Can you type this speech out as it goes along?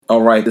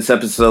All right, this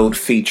episode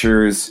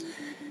features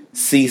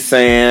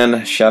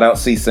C-San. Shout out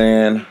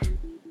C-San.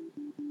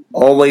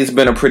 Always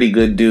been a pretty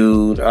good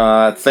dude.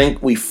 I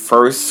think we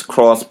first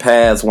crossed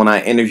paths when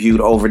I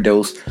interviewed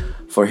Overdoz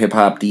for Hip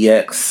Hop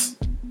DX.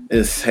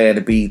 This had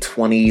to be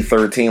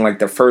 2013, like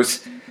the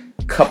first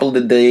couple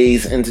of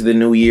days into the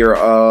new year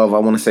of, I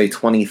want to say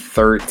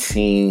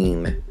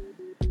 2013,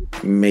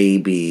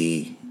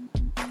 maybe.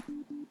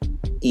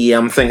 Yeah,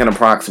 I'm thinking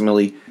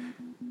approximately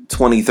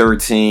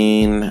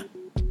 2013.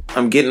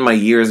 I'm getting my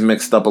years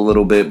mixed up a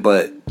little bit,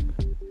 but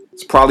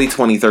it's probably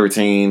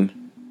 2013.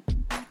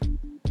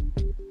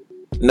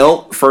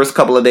 Nope, first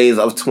couple of days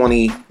of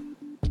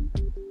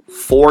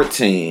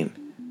 2014,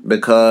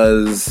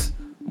 because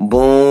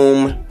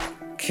Boom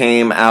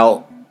came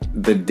out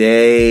the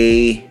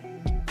day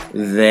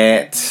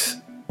that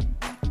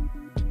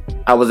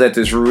I was at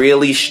this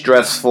really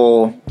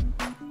stressful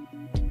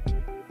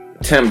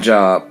temp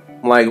job,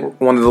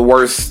 like one of the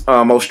worst,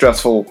 most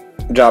stressful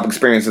job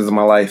experiences of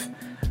my life.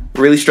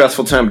 Really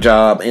stressful temp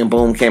job, and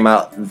Boom came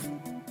out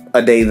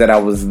a day that I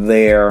was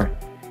there,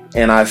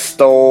 and I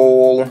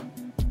stole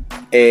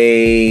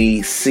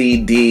a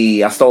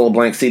CD. I stole a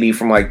blank CD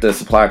from like the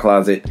supply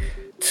closet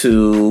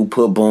to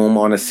put Boom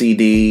on a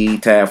CD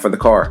tab for the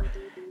car.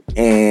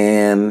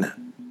 And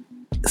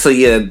so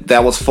yeah,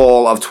 that was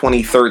fall of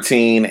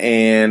 2013,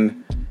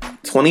 and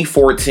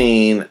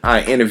 2014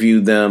 I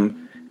interviewed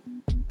them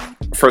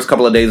first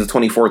couple of days of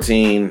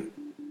 2014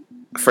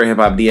 for Hip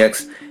Hop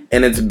DX,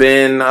 and it's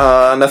been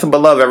nothing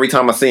but love every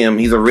time I see him.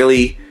 He's a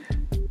really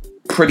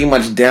pretty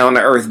much down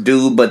to earth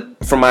dude, but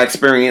from my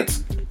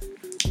experience,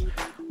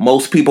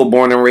 most people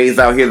born and raised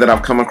out here that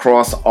I've come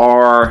across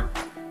are,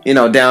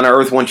 down to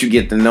earth once you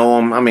get to know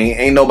them. I mean,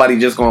 ain't nobody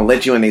just gonna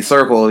let you in their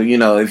circle,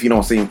 if you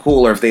don't seem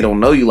cool or if they don't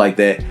know you like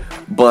that.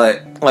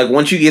 But like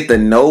once you get to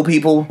know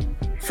people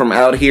from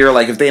out here,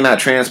 like if they're not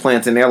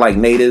transplants and they're like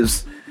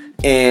natives,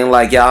 and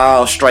like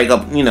y'all strike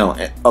up,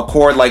 a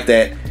chord like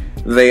that,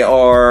 they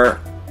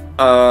are.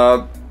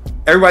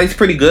 Everybody's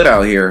pretty good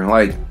out here.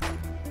 Like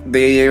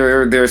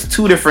there's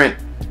two different,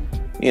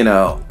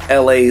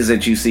 LAs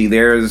that you see.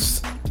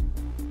 There's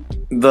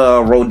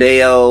the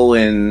rodeo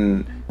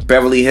and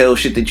Beverly Hills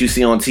shit that you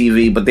see on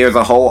TV, but there's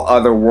a whole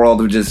other world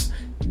of just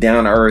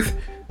down to earth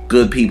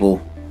good people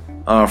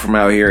from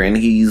out here, and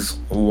he's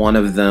one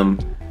of them.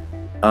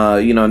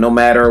 No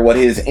matter what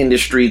his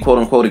industry quote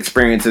unquote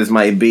experiences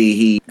might be,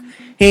 he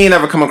ain't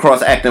ever come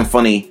across acting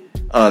funny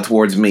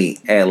towards me,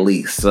 at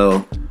least.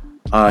 So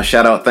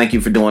shout out, thank you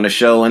for doing the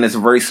show. And it's a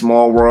very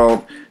small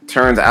world.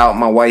 Turns out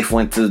my wife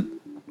went to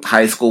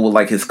high school with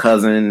like his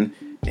cousin,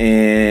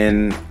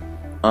 and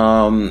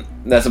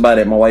that's about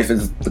it. My wife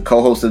is the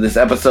co-host of this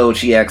episode.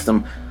 She asked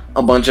him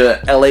a bunch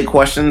of LA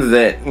questions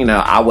that,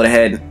 I would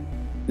have had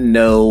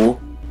no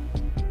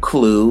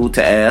clue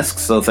to ask.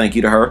 So thank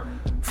you to her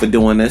for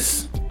doing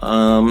this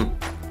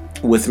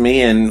with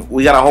me. And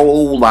we got a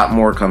whole lot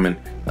more coming.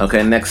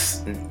 Okay,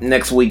 next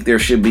week there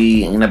should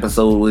be an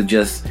episode with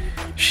just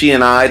she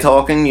and I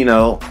talking,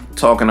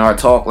 talking our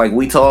talk like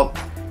we talk.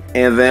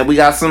 And then we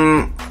got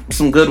some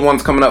good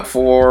ones coming up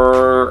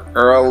for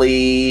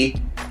early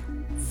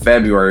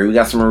February. We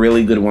got some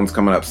really good ones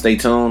coming up. Stay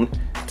tuned.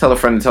 Tell a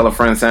friend to tell a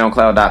friend.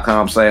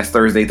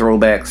 SoundCloud.com/Thursday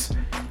Throwbacks.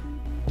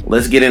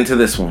 Let's get into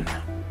this one.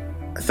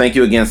 Thank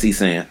you again,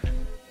 C-San.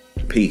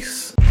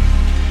 Peace.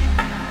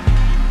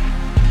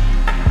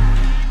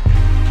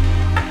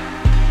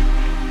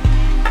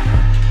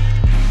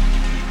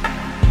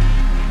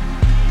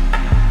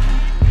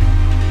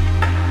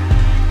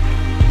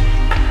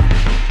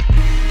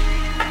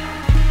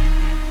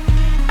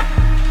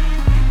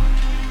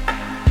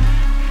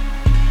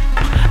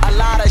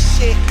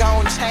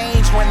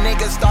 When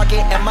niggas start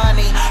getting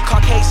money,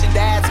 Caucasian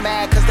dads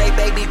mad cause they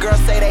baby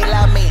girls say they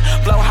love me.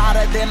 Blow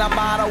hotter than a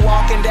model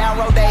walking down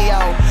Rodeo.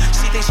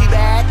 She think she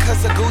bad cause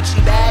a Gucci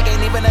bag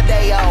ain't even a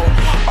day old.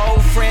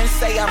 Old friends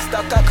say I'm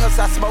stuck up cause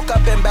I smoke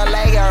up in Bel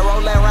Air.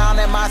 Rolling around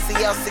in my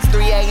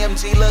CL63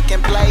 AMG looking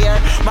player.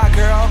 My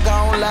girl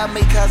gon' love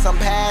me cause I'm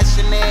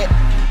passionate.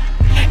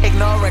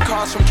 Ignoring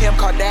calls from Kim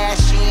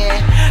Kardashian.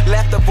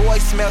 Left a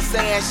voicemail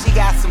saying she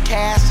got some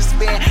cash to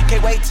spend.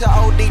 Can't wait till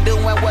OD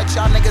doing what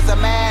y'all niggas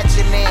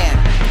imagining.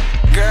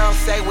 Girls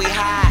say we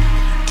hot,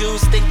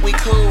 dudes think we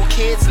cool.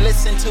 Kids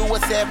listen to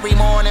us every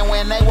morning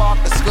when they walk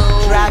to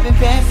school. Driving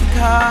fancy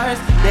cars,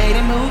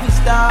 dating movie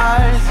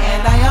stars,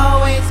 and I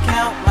always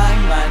count my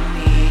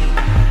money.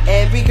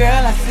 Every girl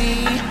I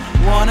see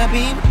wanna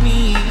be with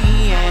me,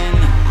 and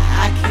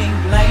I can't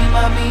blame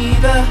them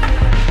either.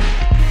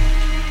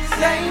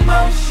 Same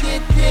old shit,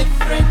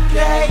 different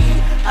day.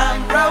 I'm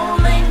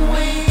rolling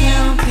with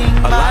counting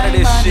a lot of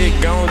this money.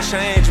 shit gon'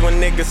 change when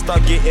niggas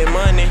start getting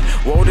money.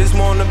 Woters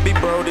wanna be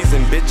brodies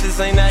and bitches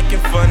ain't acting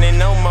funny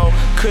no more.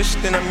 Kush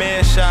in a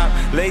man shop,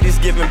 ladies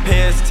giving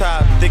pairs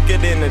top, thicker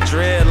than a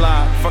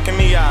dreadlock, fucking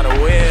me out of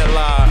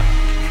wedlock.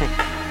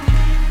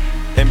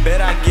 And Bet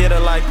I get her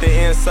like the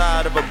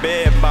inside of a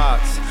bed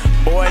box.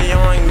 Boy,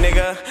 young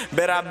nigga,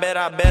 bet I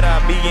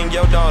be in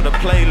your daughter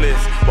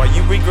playlist. While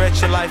you regret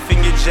your life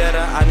in your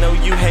Jetta, I know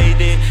you hate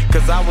it,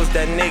 cause I was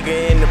that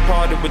nigga in the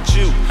party with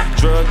you,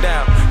 drugged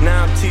out.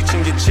 Now I'm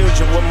teaching your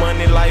children what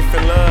money, life,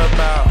 and love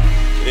about.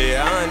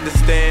 Yeah, I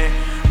understand,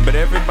 but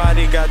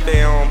everybody got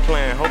their own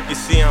plan. Hope you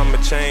see I'm a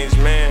changed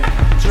man.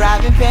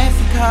 Driving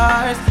fancy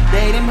cars,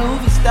 dating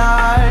movie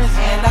stars,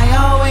 and I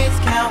always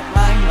count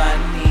my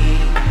money.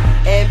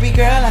 Every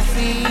girl I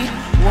see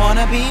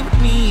wanna be with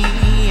me,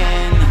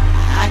 and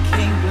I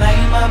can't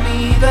blame them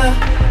either.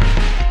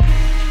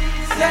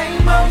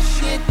 Same old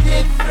shit,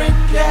 different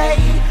day.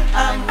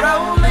 I'm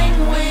rolling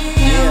with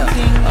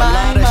counting a my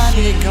lot of money.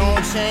 shit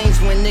gon' change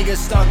when niggas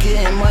start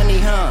getting money,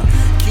 huh?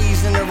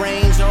 Keys in the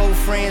range, old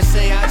friends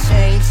say I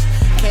changed.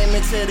 Came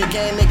into the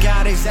game and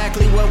got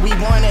exactly what we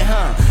wanted,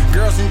 huh?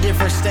 Girls in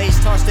different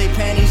states toss their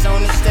panties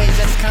on the stage,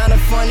 that's kinda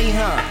funny,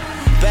 huh?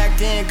 Back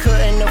then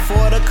couldn't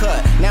afford a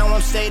cut. Now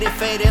I'm stated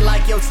faded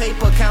like your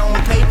taper,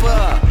 counting paper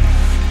up.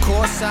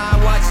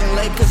 Courtside watching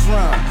Lakers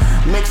run.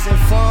 Mixing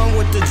fun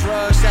with the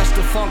drugs, that's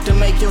the funk to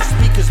make your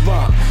speakers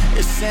bump.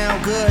 It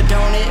sound good,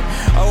 don't it?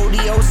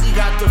 ODOC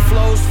got the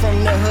flows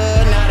from the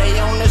hood, now they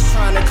own us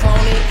trying to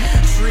clone it.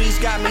 Trees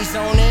got me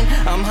zoning,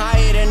 I'm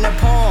higher than the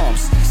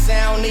palms.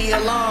 Sound the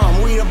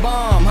alarm, we the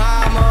bomb,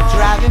 hi mom.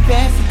 Driving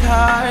fancy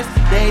cars,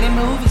 dating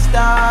movie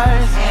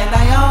stars, and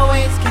I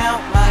always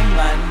count my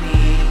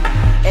money.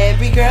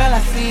 Every girl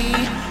I see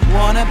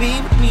wanna be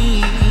with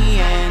me,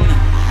 and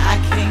I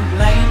can't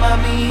blame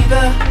them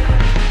either.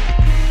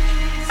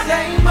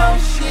 Same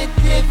old shit,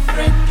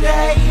 different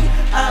day.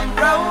 I'm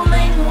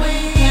rolling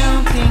with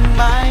counting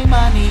my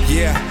money.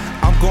 Yeah,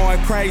 I'm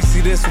going crazy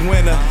this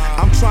winter.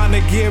 I'm trying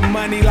to get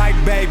money like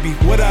baby.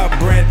 What up,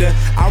 Brenda?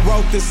 I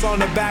wrote this on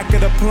the back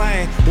of the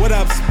plane. What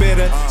up,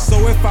 Spitter?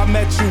 So if I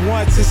met you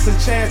once, it's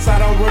a chance I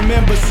don't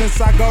remember. Since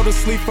I go to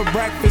sleep for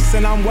breakfast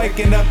and I'm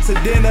waking up to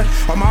dinner.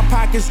 Are my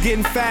pockets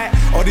getting fat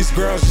or these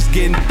girls just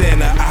getting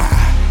thinner?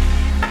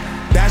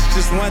 That's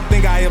just one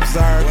thing I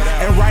observed.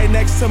 And right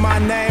next to my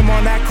name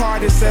on that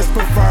card it says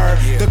preferred.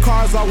 The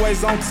car's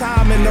always on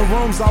time and the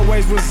room's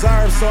always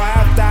reserved. So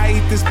after I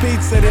eat this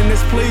pizza, then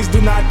it's please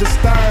do not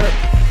disturb.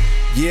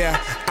 Yeah,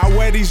 I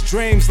wear these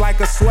dreams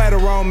like a sweater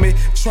on me.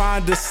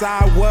 Trying to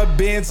decide what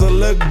bends will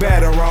look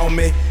better on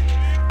me.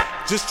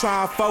 Just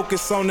try and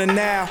focus on the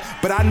now.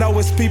 But I know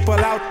it's people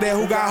out there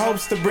who got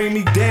hopes to bring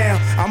me down.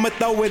 I'ma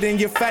throw it in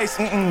your face,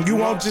 you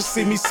won't just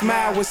see me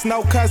smile. With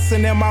no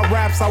cussing in my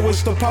raps, I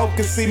wish the Pope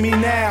could see me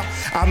now.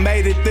 I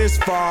made it this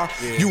far,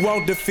 you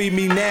won't defeat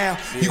me now.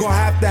 You gon'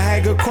 have to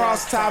hang a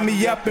cross, tie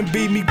me up and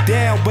beat me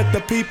down. But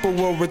the people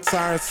will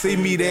return, see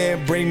me there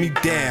and bring me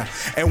down.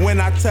 And when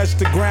I touch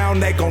the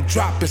ground, they gon'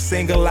 drop a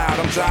single out.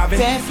 I'm driving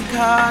fancy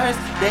cars,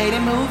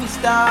 dating movie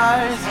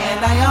stars,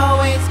 and I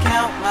always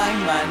count my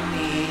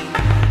money.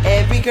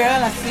 Every girl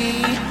I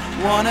see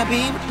wanna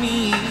be with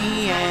me,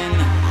 and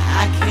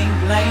I can't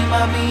blame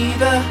them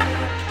either.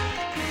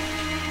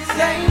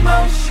 Same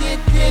old shit,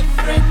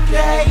 different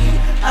day.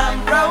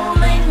 I'm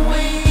rolling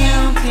with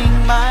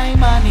counting my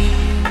money.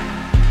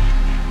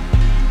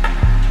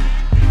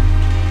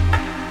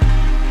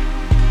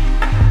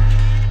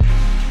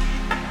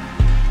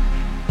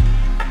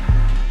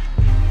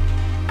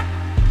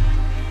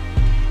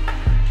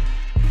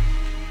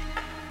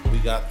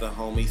 Got the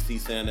homie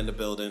C-San in the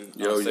building.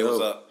 Yo, Say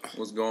what's up.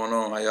 What's going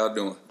on? How y'all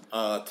doing?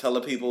 Tell the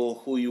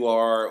people who you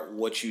are,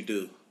 what you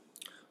do.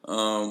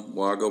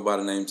 Well, I go by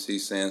the name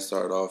C-San.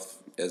 Started off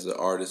as an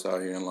artist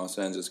out here in Los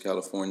Angeles,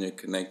 California.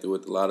 Connected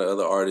with a lot of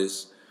other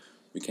artists.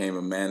 Became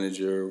a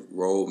manager,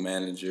 road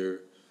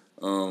manager.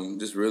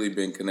 Just really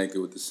been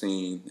connected with the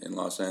scene in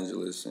Los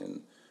Angeles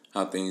and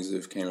how things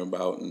have came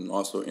about, and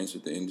also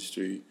entered the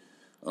industry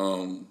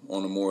on a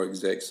more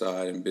exec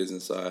side and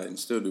business side, and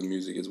still do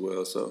music as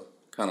well. So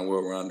kind of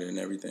well-rounded and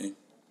everything.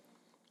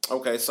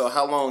 Okay, so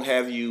how long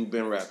have you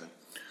been rapping?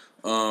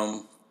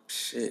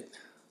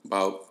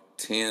 About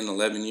 10,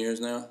 11 years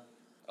now.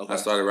 Okay. I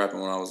started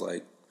rapping when I was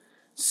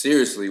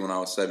seriously when I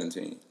was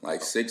 17.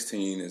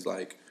 16 is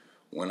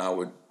when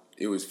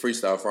it was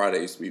Freestyle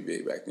Friday used to be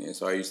big back then.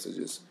 So I used to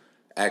just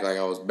act like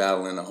I was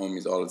battling the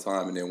homies all the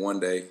time. And then one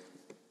day,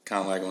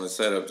 kind of like on the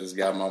setup, just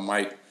got my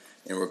mic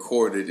and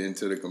recorded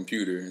into the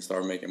computer and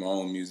started making my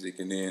own music.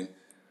 And then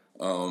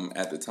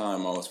at the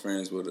time, I was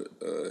friends with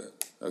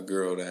a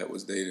girl that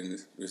was dating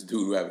this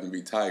dude who happened to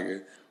be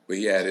Tiger, but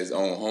he had his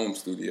own home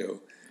studio.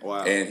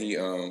 Wow. And he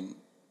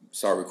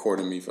started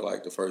recording me for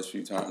the first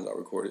few times I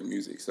recorded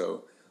music.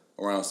 So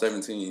around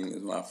 17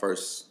 is when I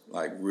first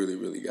really,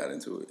 really got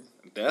into it.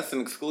 That's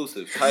an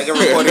exclusive. Tiger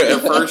recorded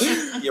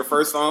your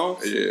first song?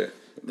 Yeah.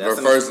 The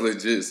first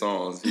legit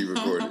songs he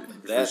recorded,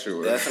 for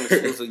sure. That's an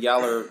exclusive.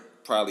 Y'all are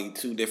probably in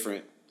two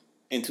different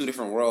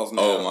worlds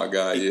now. Oh, my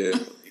God, yeah.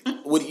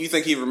 What do you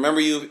think? He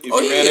remember you if you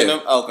yeah. ran into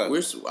him? Okay.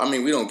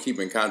 We don't keep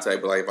in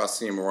contact, but if I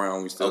see him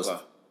around, we still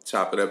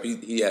chop it up.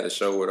 He had a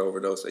show with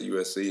Overdoz at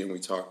USC, and we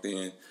talked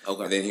then.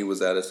 Okay. And then he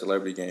was at a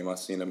celebrity game I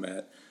seen him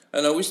at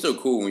I know we still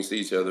cool when we see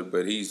each other,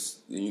 but he's,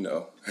 you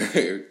know,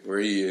 where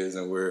he is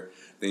and where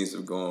things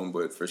have gone,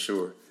 but for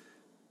sure.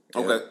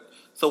 Yeah. Okay.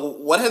 So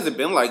what has it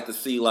been like to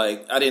see,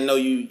 like, I didn't know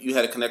you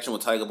had a connection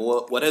with Tiger,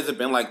 but what has it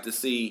been like to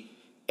see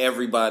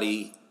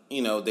everybody,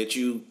 you know, that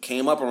you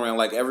came up around,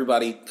 like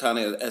everybody kind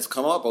of has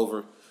come up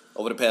over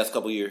the past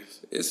couple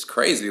years? It's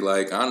crazy.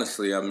 Like,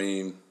 honestly, I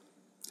mean,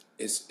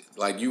 it's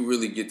like you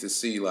really get to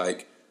see,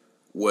 like,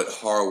 what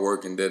hard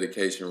work and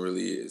dedication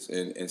really is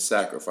and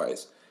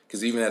sacrifice.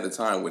 Because even at the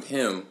time with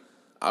him,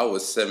 I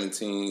was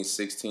 17,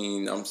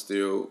 16. I'm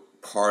still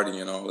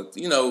partying all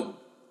the, you know,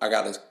 I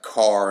got a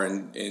car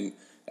in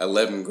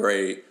 11th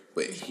grade,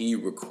 but he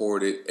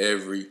recorded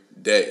every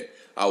day.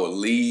 I would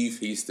leave,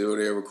 he's still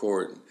there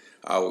recording.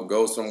 I would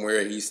go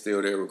somewhere, he's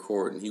still there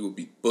recording. He would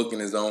be booking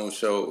his own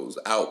shows,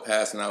 out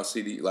passing out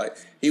CD. Like,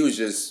 he was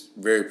just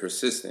very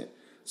persistent.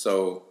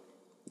 So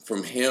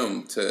from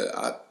him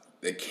to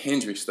the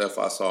Kendrick stuff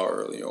I saw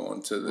early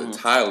on, to the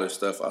Tyler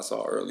stuff I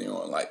saw early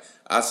on, like,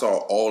 I saw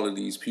all of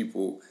these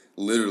people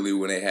literally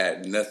when they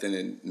had nothing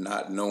and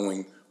not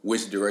knowing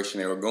which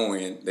direction they were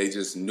going, they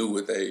just knew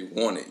what they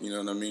wanted. You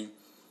know what I mean?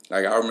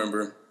 Like, I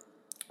remember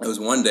it was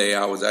one day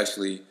I was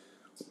actually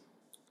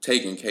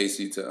taking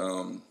Casey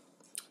to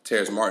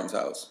Terrace Martin's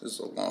house. This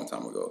was a long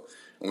time ago.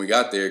 When we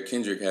got there,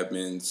 Kendrick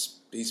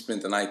he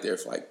spent the night there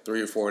for like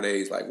 3 or 4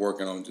 days, like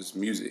working on just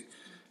music.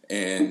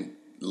 And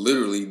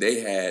literally they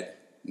had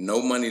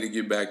no money to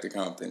get back to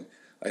Compton.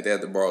 Like, they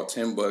had to borrow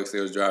 $10. They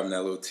was driving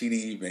that little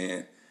TDE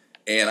van.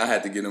 And I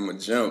had to get him a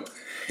jump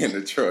in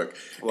the truck.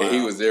 Wow. And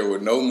he was there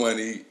with no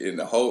money in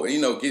the whole, you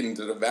know, getting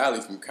to the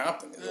valley from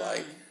Compton is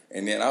like,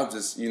 and then I was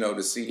just, you know,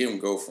 to see him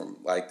go from,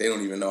 like, they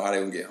don't even know how they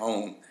gonna get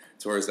home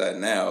towards that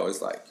now.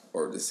 It's like,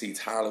 or to see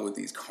Tyler with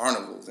these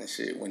carnivals and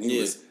shit when he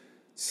was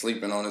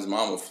sleeping on his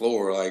mama's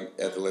floor, like,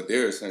 at the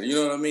Ladera Center. You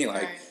know what I mean?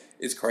 Like,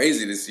 it's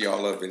crazy to see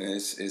all of it, and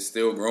it's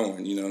still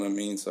growing, you know what I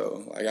mean?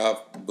 So, like, I'm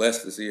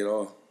blessed to see it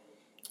all.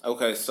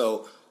 Okay,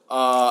 so,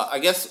 I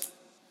guess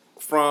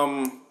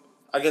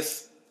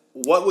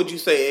what would you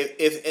say,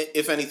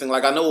 if anything,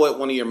 like, I know what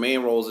one of your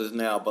main roles is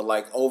now, but,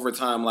 like, over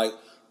time, like,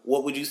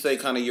 what would you say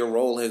kind of your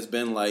role has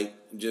been, like,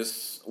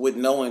 just with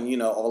knowing, you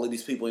know, all of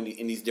these people in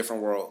these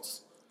different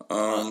worlds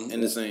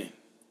in the scene?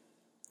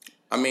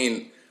 I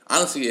mean,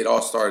 honestly, it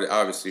all started,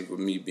 obviously,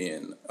 with me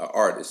being an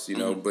artist, you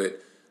know,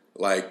 but,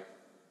 like,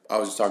 I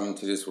was just talking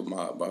to this with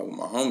my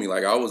homie,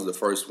 like, I was the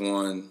first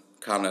one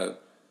kind of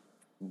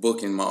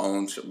booking my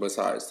own,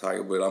 besides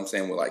Tiger, but I'm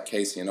saying with, like,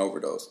 Casey and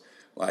Overdoz.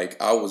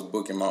 Like, I was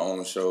booking my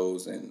own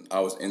shows, and I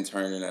was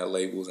interning at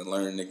labels and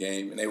learning the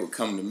game, and they would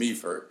come to me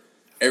for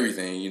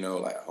everything, you know,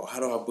 like, oh, how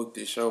do I book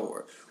this show,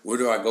 or where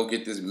do I go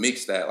get this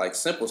mixed at, like,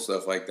 simple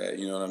stuff like that,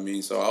 you know what I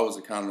mean? So I was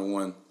the kind of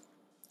one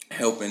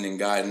helping and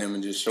guiding them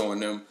and just showing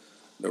them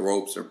the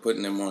ropes or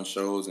putting them on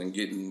shows and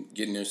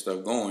getting their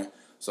stuff going.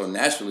 So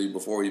naturally,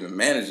 before even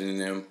managing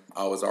them,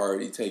 I was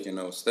already taking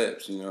those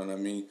steps, you know what I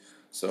mean?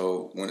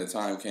 So when the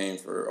time came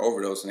for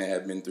Overdoz and they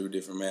had been through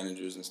different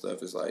managers and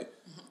stuff, it's like,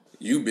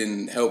 you've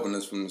been helping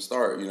us from the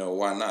start, you know,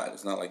 why not?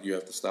 It's not like you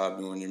have to stop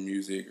doing your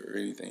music or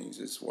anything, it's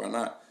just why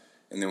not?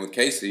 And then with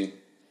Casey,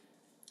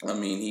 I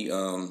mean, he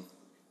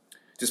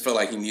just felt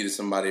like he needed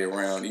somebody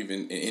around,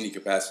 even in any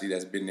capacity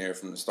that's been there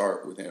from the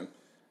start with him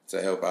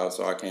to help out.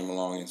 So I came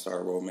along and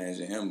started role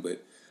managing him.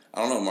 But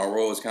I don't know, my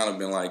role has kind of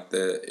been like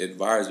the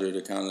advisor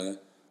to kind of,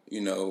 you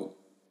know,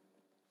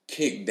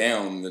 kick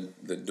down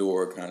the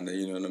door kind of,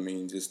 you know what I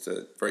mean? Just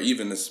for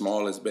even the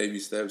smallest baby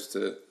steps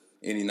to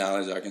any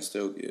knowledge I can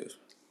still give.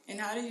 And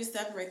how do you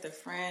separate the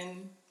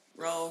friend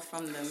role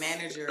from the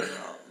manager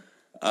role?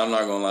 I'm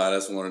not gonna lie,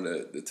 that's one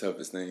of the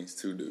toughest things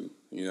to do.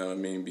 You know what I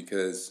mean?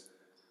 Because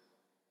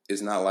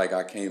it's not like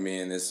I came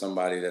in as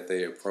somebody that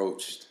they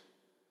approached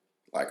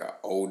like an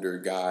older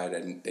guy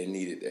that they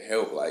needed to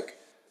help. Like,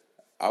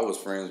 I was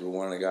friends with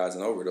one of the guys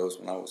in Overdoz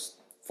when I was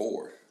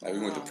 4. Like, we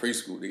went to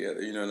preschool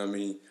together, you know what I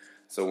mean?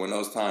 So when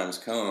those times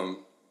come,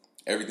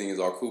 everything is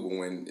all cool, but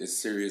when it's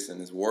serious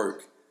and it's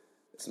work,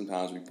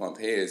 sometimes we pump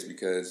heads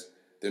because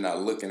they're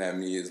not looking at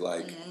me as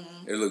like,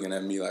 they're looking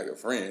at me like a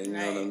friend, you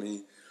know what I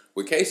mean?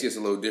 With Casey, it's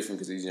a little different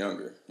because he's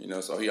younger, you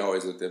know, so he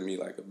always looked at me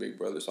like a big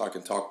brother, so I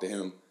can talk to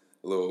him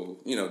a little,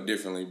 you know,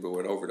 differently, but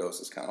with Overdoz,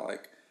 it's kind of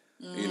like,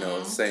 you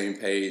know, same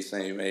page,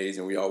 same age,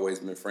 and we always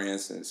been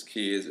friends since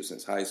kids or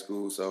since high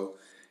school, so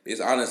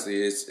it's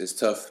honestly, it's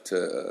tough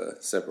to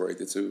separate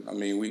the two. I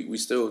mean, we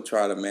still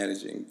try to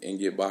manage and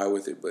get by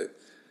with it, but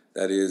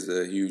that is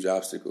a huge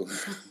obstacle,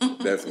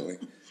 definitely.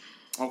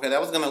 Okay,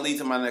 that was going to lead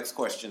to my next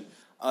question.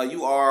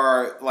 You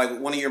are, like,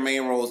 one of your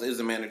main roles is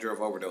the manager of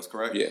Overdoz,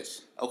 correct?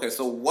 Yes. Okay,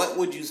 so what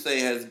would you say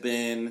has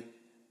been,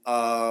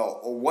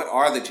 or what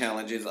are the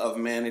challenges of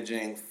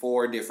managing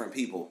 4 different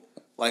people?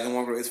 Like, in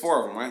one group, it's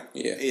 4 of them, right?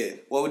 Yeah. Yeah.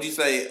 What would you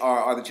say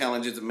are the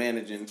challenges of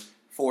managing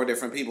 4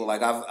 different people?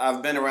 Like,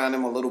 I've been around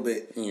them a little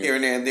bit here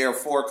and there, and they're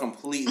 4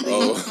 completely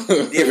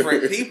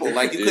different people.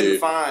 Like, you couldn't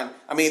find,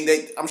 I mean,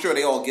 I'm sure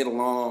they all get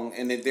along,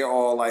 and they're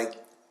all, like,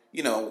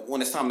 you know,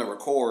 when it's time to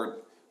record,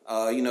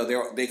 you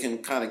know, they can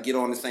kind of get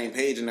on the same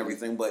page and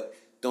everything, but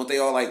don't they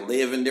all like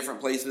live in different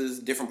places,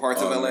 different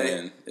parts of LA?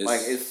 Man.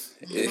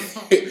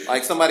 It's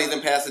like somebody's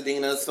in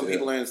Pasadena, some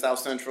people are in South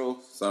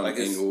Central, some like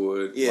in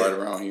Inglewood, right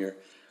around here.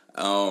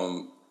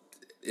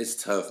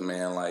 It's tough,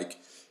 man. Like,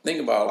 think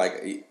about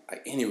like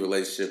any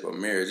relationship or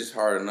marriage. It's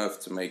hard enough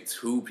to make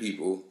two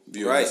people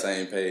be on the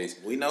same page.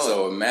 We know.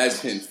 So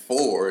imagine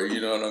 4. You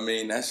know what I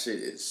mean? That shit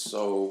is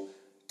so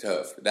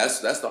tough. That's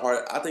the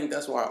hard. I think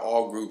that's why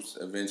all groups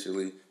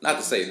eventually. Not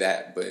to say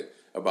that, but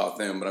about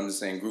them. But I'm just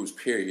saying groups.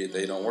 Period.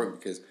 They don't work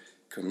because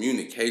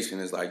communication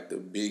is like the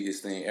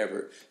biggest thing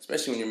ever.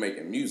 Especially when you're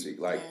making music.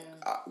 Like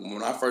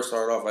when I first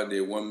started off, I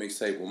did one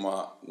mixtape with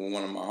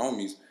one of my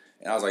homies.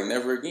 And I was like,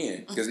 never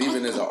again. Because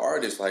even as an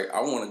artist, like, I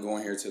want to go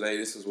in here today.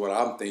 This is what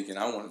I'm thinking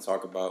I want to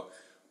talk about.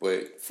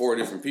 But 4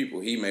 different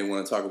people, he may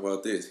want to talk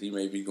about this. He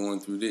may be going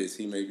through this.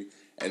 He may be...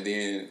 And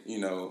then, you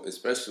know,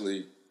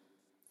 especially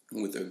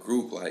with a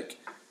group, like,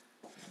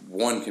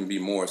 one can be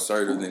more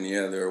assertive than the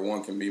other. Or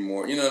one can be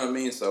more... You know what I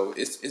mean? So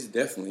it's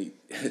definitely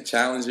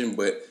challenging,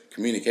 but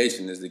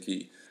communication is the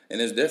key. And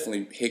there's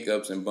definitely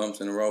hiccups and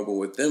bumps in the road. But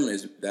with them,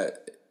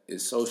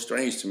 is so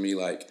strange to me.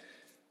 Like,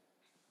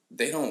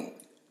 they don't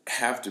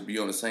have to be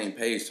on the same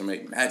page to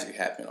make magic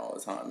happen all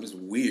the time. It's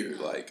weird.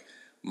 Like,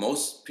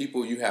 most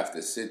people, you have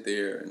to sit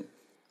there and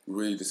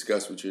really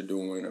discuss what you're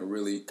doing or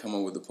really come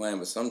up with a plan,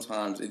 but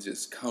sometimes it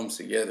just comes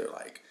together.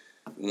 Like,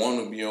 one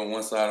will be on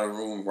one side of the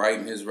room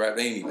writing his rap.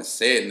 They ain't even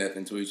said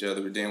nothing to each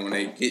other, but then when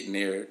they get in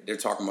there, they're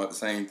talking about the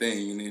same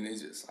thing, and then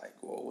it's just like,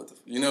 whoa, what the...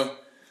 You know?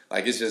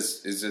 Like, it's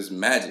just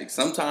magic.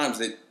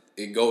 Sometimes it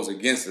goes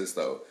against us,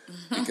 though,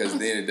 because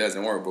then it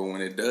doesn't work. But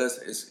when it does,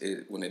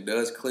 when it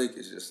does click,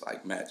 it's just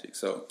like magic.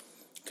 So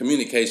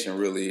communication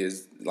really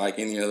is, like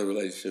any other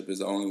relationship, is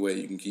the only way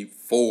you can keep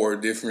 4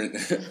 different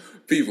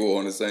people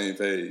on the same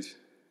page.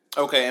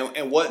 Okay,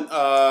 and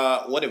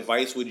what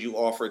advice would you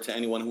offer to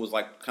anyone who was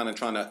like kind of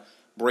trying to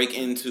break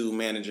into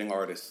managing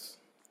artists?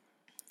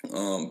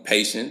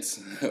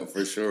 Patience,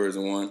 for sure, is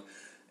one.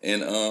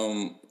 And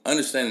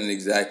understanding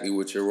exactly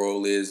what your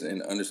role is,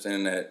 and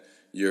understanding that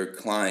your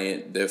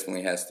client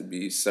definitely has to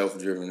be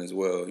self-driven as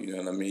well. You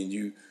know what I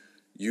mean?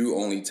 You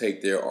only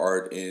take their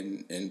art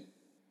and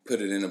put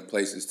it in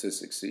places to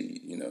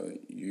succeed. You know,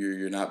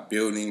 you're not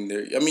building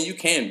their... I mean, you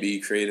can be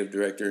creative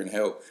director and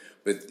help,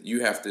 but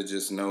you have to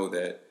just know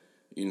that,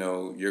 you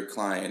know, your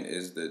client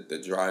is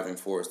the driving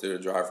force. They're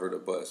the driver of the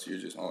bus. You're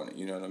just on it.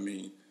 You know what I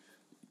mean?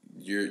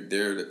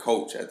 They're the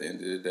coach at the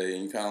end of the day,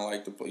 and you kind of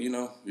like the... You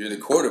know, you're the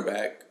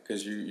quarterback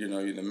because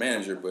you're the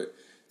manager, but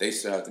they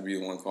still have to be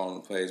the one calling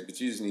the plays. But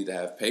you just need to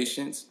have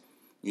patience.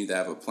 You need to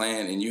have a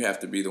plan, and you have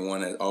to be the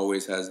one that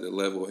always has the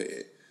level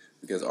head.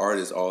 Because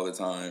artists all the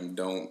time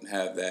don't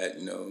have that,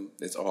 you know,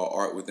 it's all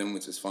art with them,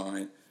 which is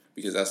fine,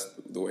 because that's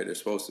the way they're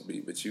supposed to be.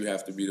 But you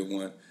have to be the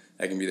one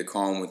that can be the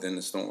calm within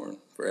the storm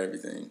for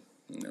everything,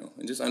 you know.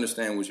 And just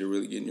understand what you're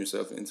really getting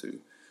yourself into.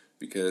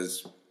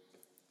 Because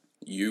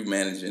you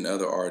managing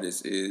other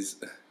artists is,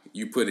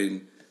 you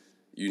putting,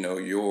 you know,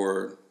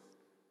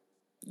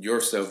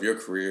 yourself, your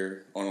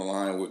career on the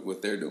line with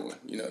what they're doing.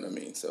 You know what I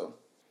mean? So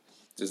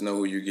just know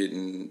who you're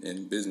getting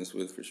in business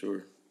with for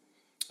sure.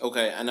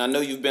 Okay, and I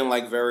know you've been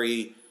like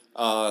very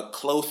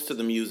close to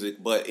the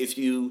music, but if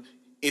you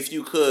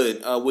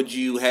could, would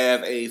you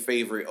have a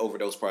favorite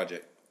Overdose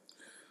project?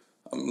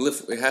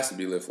 It has to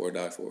be Live For or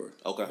Die For.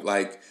 Okay,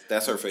 like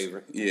that's her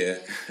favorite. Yeah,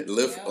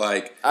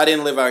 like I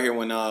didn't live out here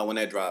when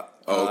that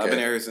dropped. Oh, okay. I've been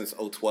here since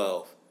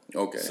 2012.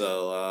 Okay,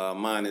 so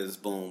mine is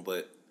Boom,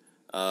 but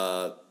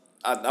I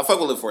fuck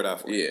with Live For or Die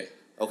For. Yeah.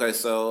 Okay,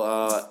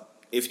 so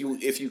if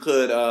you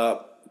could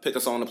pick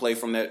a song to play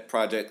from that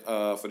project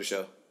for the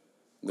show.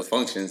 The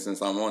Function,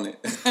 since I'm on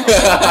it.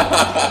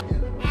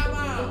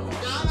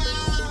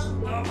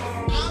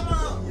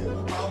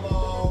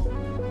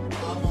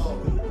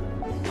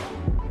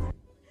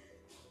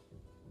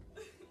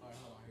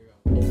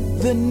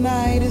 The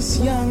night is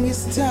young,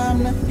 it's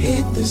time to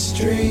hit the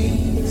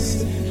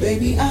streets.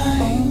 Baby,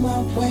 I'm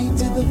on my way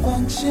to the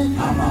function.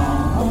 I'm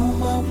on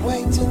my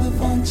way to the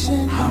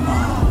function. I'm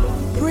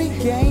on.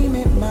 Pre-game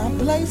at my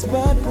place,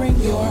 but bring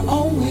your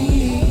own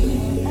weed.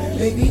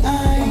 Baby,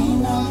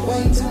 I'm on my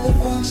way to the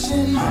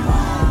function.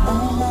 I'm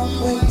on my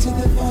way to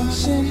the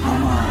function.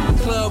 I'm on.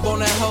 Club on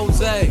that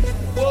Jose.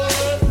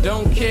 What?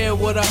 Don't care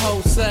what a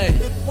hoe say.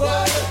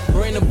 What?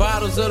 Bring the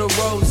bottles of the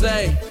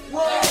rosé.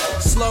 What?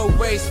 Slow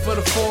race for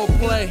the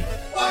foreplay.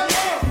 What?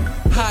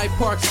 Hyde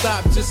Park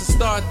stop just to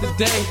start the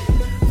day.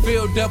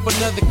 Filled up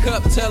another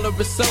cup, tell her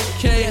it's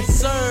okay. Yes,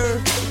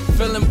 sir.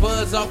 Feeling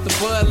buzz off the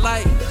Bud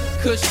Light.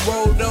 Kush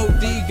rolled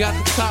OD, got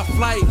the top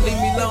flight. Leave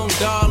me alone,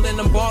 darling,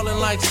 I'm ballin'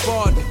 like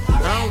Spartan.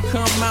 I don't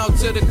come out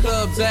to the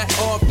clubs that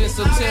often,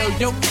 so tell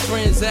your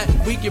friends that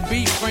we can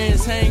be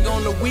friends. Hang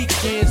on the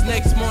weekends,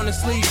 next morning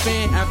sleep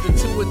in. After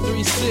 2 or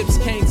 3 sips,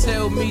 can't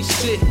tell me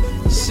shit.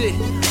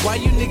 Why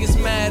you niggas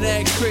mad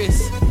at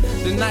Chris?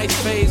 The night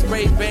phase,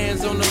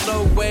 Ray-Bans on the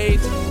low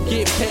wage.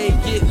 Get paid,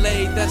 get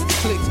laid, that's the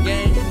clicks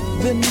game.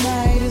 The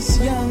night is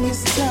young,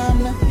 it's time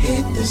to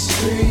hit the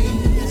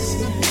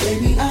streets.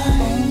 Baby,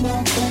 I'm on my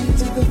way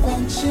to the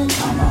function.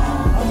 I'm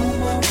on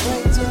my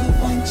way to the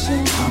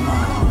function. I'm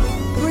on.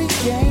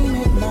 Pre-game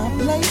at my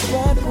place,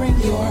 but bring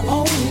your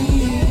own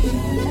weed.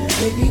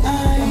 Baby,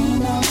 I'm on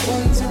my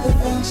way to the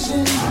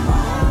function.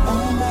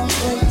 On my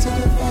way to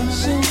the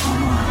function.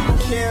 I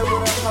don't care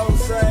what a hoe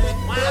say.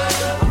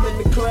 I'm in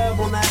the club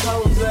on that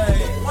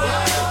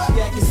Jose.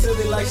 She acting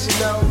silly like she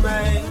know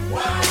me.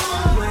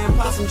 Playing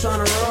possum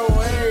trying to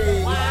roll,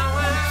 hey.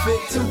 Fit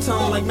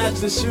two-tone like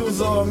matchless shoes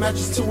or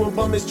mattress two of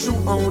them is true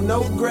on.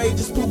 No grade,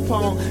 just poop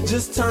on.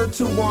 Just turned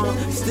 2 on.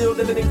 Still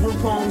living in group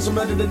homes. I'm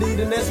ready to lead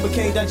the nest, but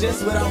can't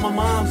digest without my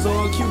mom's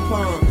or a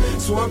coupon.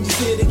 So I'm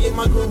just here to get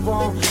my groove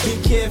on.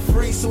 Be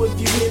carefree, so if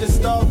you here to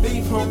start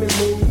beef, homie,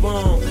 move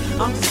on.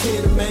 I'm just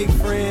here to make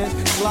friends.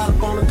 Slide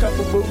up on a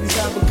couple booties,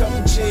 have a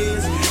couple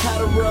cheers.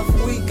 Had a rough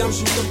week, I'm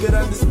sure you could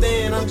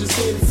understand. I'm just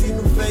here to see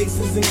new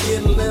faces and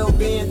get a little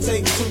bit.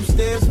 Take 2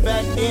 steps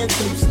back and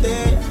 2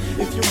 steps.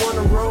 If you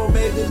wanna roll,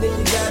 baby, then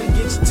you gotta get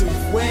your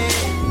tooth wet.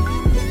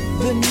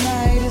 The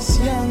night is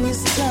young,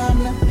 it's time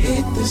to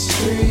hit the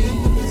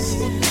streets.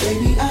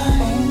 Baby,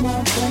 I'm on my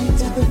way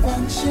to the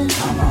function.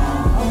 I'm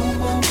on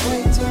my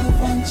way to the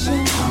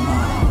function.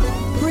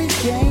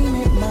 Pre-game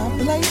at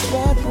my place,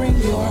 but bring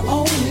your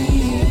own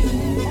weed.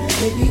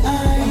 Baby,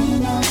 I'm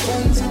on my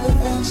way to the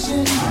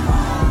function.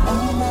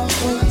 On my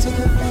way to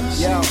the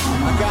function. Yo,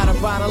 I got a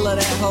bottle of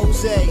that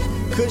Jose.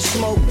 Kush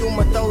smoke through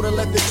my throat to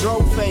let the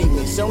dro fade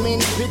me. So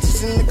many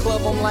bitches in the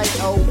club, I'm like,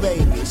 oh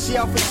baby. She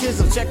off a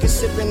chisel, check her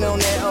sippin' on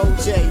that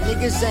OJ.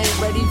 Niggas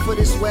ain't ready for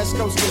this West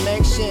Coast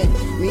connection.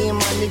 Me and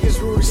my niggas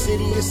rule the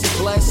city, it's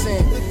a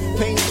blessing.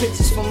 Painting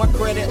pictures for my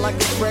credit like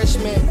a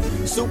freshman.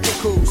 Super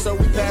cool, so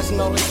we passing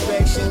all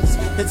inspections.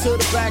 Head to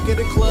the back of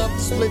the club to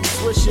split the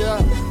swisher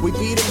up. We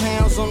beat them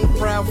hounds on the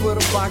prowl for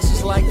the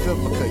boxes like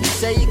Vivica. You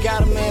say you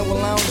got a man,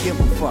 well I don't give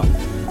a fuck.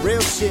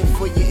 Real shit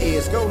for your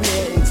ears, go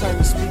ahead and turn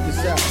your speakers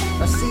up.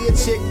 I see a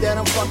chick that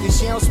I'm fucking,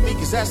 she on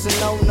speakers, that's a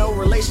no-no.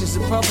 Relations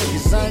in public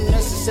is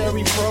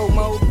unnecessary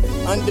promo.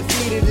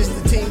 Undefeated is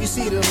the team, you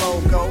see the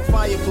logo.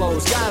 Fire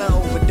flows, gotta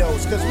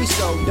overdose, cause we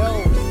so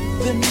dope.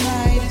 The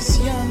night is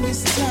young,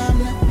 it's time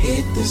to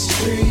hit the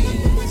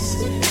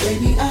streets.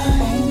 Baby,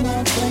 I'm on my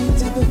way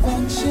to the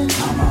function.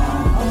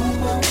 On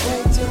my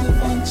way to the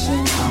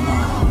function.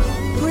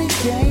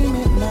 Pre-game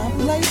at my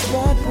place,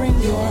 but bring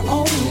your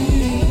own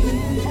weed.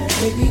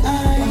 Baby,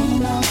 I'm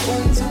on my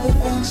way to the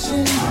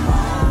function.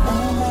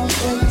 On my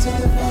way to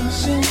the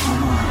function.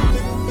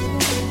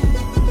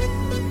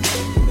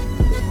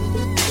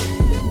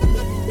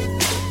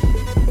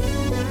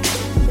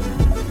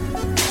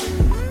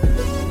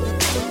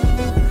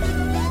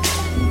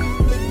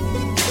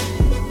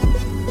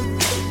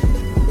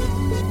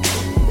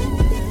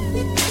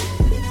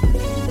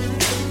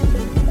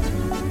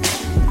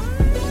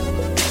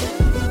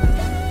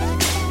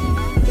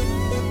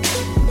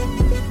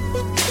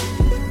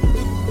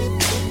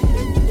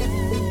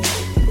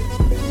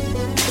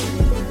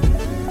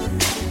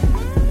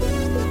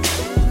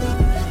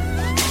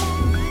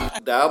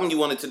 The album you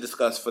wanted to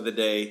discuss for the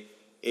day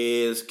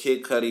is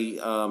Kid Cudi,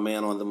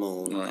 Man on the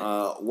Moon.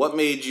 Right. What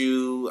made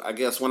you, I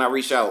guess when I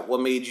reached out, what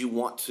made you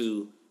want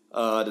to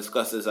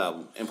discuss this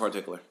album in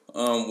particular?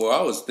 Well,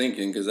 I was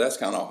thinking, because that's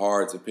kind of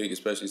hard to pick,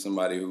 especially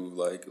somebody who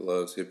like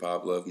loves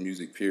hip-hop, loves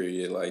music,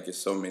 period. Like, it's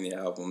so many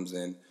albums,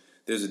 and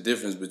there's a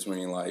difference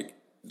between like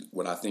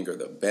what I think are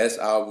the best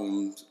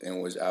albums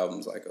and which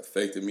albums like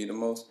affected me the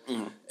most.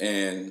 Mm-hmm.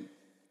 And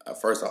at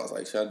first, I was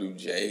like, should I do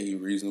Jay,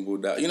 Reasonable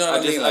Doubt? You know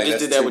what I mean? Like, I just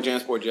did that with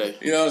Jansport Jay.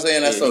 You know what I'm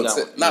saying? That's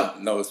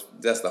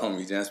that's the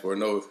homie Jansport.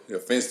 No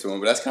offense to him,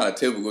 but that's kind of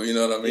typical. You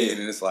know what I mean? Yeah.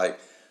 And it's like,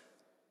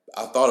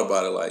 I thought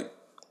about it like,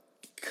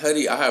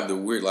 Cudi, I have the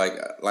weird, like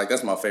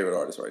that's my favorite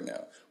artist right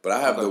now. But I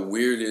have the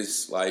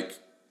weirdest, like,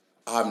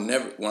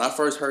 when I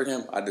first heard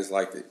him, I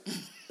disliked it.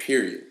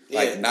 Period.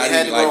 Like, not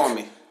even, to grow on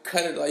me.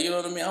 Cut it, like, you know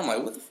what I mean? I'm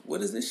like,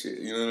 what is this shit?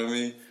 You know what I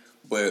mean?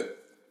 But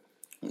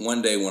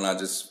one day when I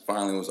just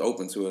finally was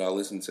open to it, I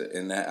listened to,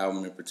 in that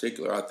album in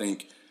particular, I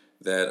think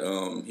that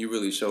he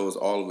really shows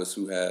all of us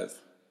who have,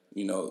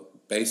 you know,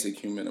 basic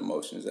human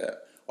emotions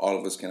that all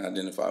of us can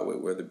identify with,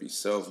 whether it be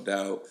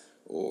self-doubt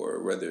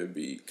or whether it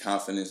be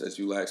confidence that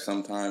you lack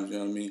sometimes, you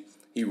know what I mean?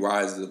 He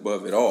rises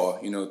above it all,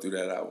 you know, through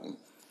that album.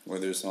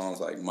 Whether it's songs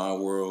like My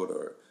World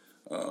or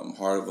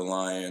Heart of a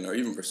Lion or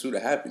even Pursuit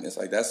of Happiness.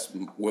 Like, that's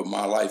what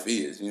my life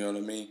is, you know what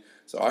I mean?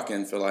 So I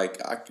can feel like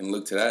I can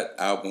look to that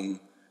album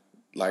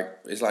like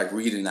it's like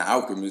reading The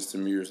Alchemist to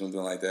me or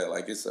something like that.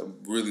 Like, it's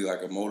really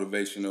like a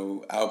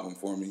motivational album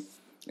for me,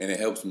 and it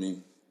helps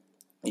me.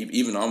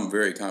 Even though I'm a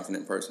very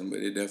confident person, but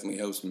it definitely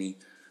helps me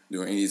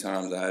during any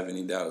times I have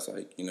any doubts.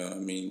 Like, you know what I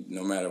mean?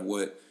 No matter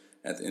what,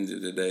 at the end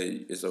of the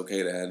day, it's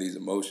okay to have these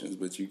emotions,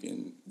 but you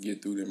can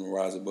get through them and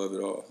rise above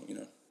it all, you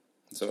know?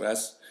 So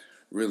that's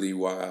really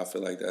why I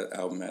feel like that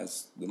album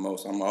has the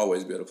most. I'm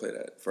always be able to play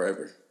that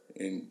forever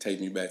and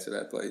take me back to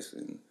that place,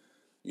 and,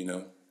 you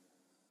know.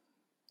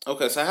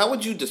 Okay, so how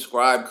would you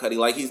describe Cudi?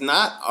 Like, he's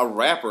not a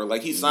rapper.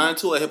 Like, he's signed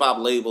to a hip-hop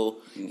label.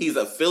 Mm-hmm. He's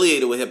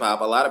affiliated with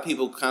hip-hop. A lot of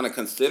people kind of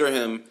consider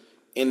him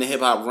in the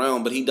hip-hop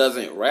realm, but he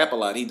doesn't rap a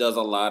lot. He does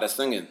a lot of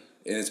singing.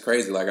 And it's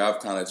crazy. Like,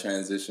 I've kind of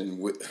transitioned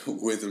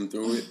with him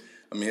through it.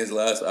 I mean, his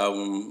last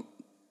album,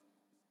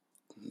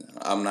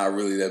 I'm not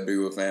really that big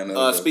of a fan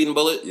of Speeding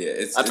Bullet.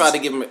 Yeah, I tried to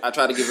give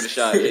it a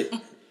shot.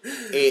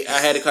 I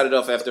had to cut it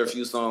off after a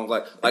few songs.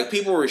 Like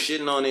people were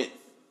shitting on it,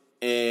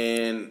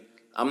 and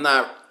I'm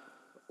not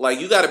like,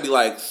 you got to be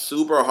like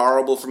super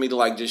horrible for me to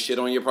like just shit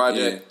on your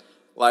project. Yeah.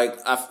 Like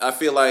I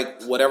feel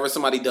like whatever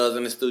somebody does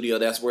in the studio,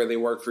 that's where they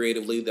were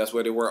creatively, that's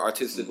where they were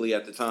artistically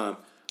at the time.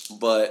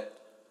 But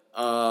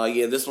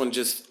this one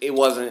just it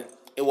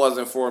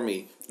wasn't for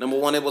me. Number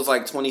one, it was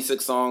like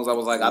 26 songs. I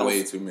was like,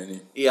 way too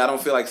many. Yeah, I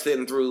don't feel like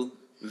sitting through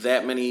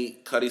that many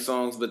Cudi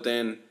songs. But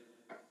then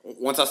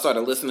once I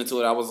started listening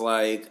to it, I was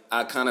like,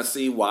 I kind of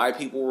see why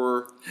people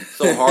were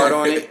so hard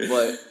on it.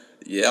 But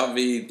yeah, I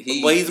mean,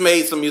 he's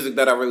made some music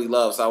that I really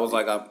love. So I was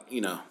like,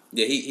 Yeah,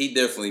 he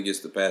definitely gets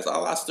the pass.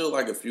 I still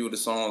like a few of the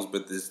songs,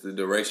 but this the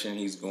direction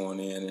he's going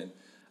in, and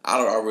I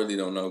really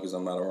don't know because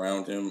I'm not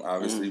around him,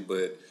 obviously.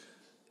 But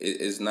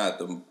it's not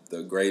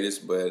the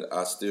greatest, but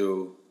I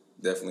still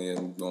definitely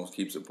am going to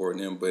keep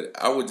supporting him. But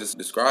I would just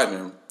describe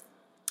him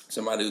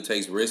somebody who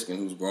takes risk and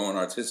who's growing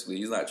artistically.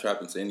 He's not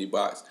trapped into any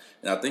box.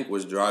 And I think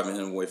what's driving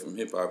him away from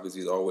hip hop, because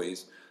he's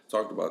always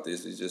talked about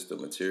this, is just the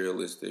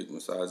materialistic,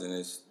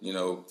 misogynist,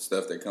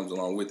 stuff that comes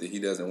along with it. He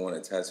doesn't want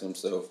to attach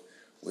himself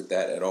with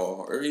that at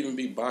all, or even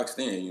be boxed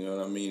in. You know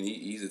what I mean?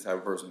 He's the type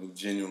of person who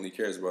genuinely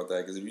cares about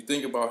that. Because if you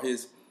think about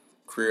his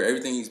career,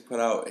 everything he's put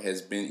out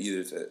has been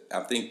either to,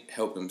 I think,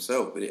 help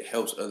himself, but it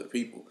helps other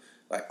people.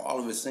 Like all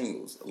of his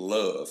singles,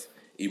 Love,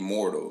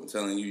 Immortal,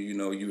 telling you,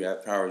 you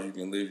have powers, you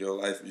can live your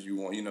life as you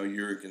want,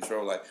 you're in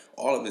control. Like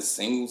all of his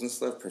singles and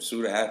stuff,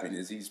 Pursuit of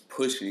Happiness, he's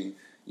pushing,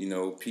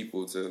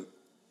 people to,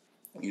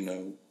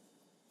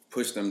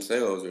 push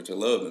themselves or to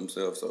love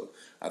themselves. So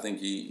I think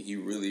he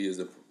really is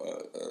a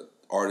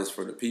artist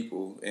for the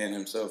people and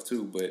himself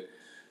too. But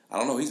I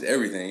don't know, he's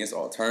everything. It's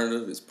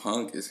alternative, it's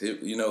punk, it's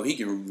hip. He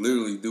can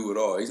literally do it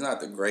all. He's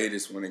not the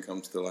greatest when it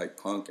comes to like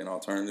punk and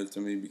alternative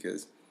to me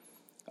because,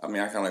 I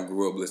kind of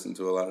grew up listening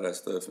to a lot of that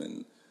stuff,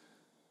 and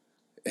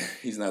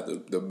he's not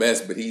the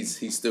best, but he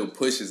still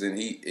pushes, and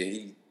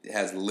he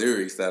has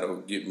lyrics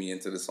that'll get me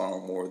into the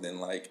song more than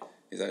like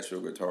his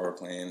actual guitar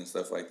playing and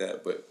stuff like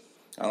that. But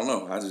I don't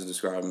know. I just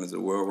describe him as a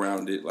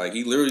well-rounded. Like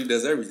he literally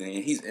does everything,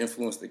 and he's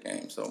influenced the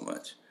game so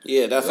much.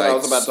 Yeah, that's what I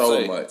was about to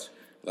say. So much.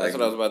 That's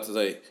what I was about to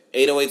say.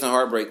 808s and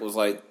Heartbreak was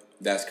like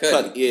that's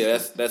Cudi. Yeah,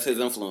 that's his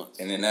influence.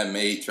 And then that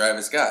made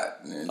Travis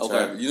Scott. And okay,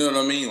 Travis, you know what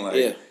I mean? Like,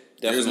 yeah.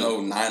 There's no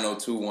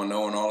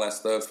 90210 and all that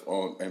stuff.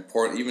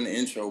 Even the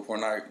intro,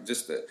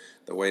 just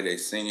the way they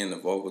sing in the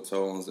vocal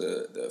tones,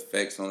 the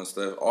effects on the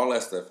stuff, all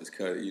that stuff is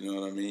Cudi. You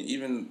know what I mean?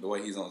 Even the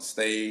way he's on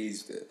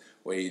stage, the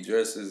way he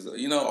dresses,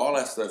 all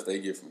that stuff they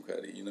get from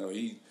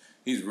Cudi.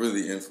 He's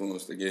really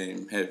influenced the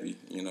game heavy.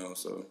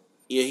 So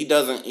yeah, he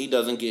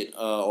doesn't get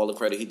all the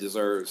credit he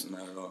deserves.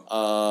 Not at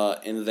all.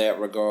 In that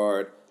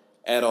regard,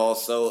 at all.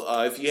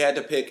 So if you had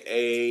to pick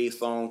a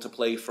song to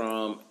play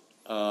from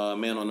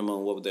Man on the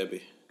Moon, what would that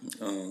be?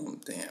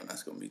 Damn,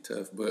 that's gonna be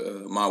tough.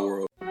 But My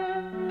World.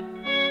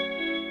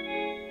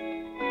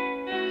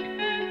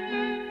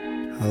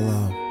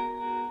 Hello.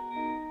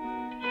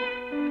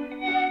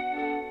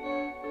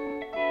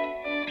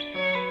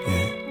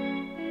 Yeah.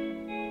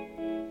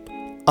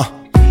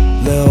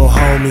 Lil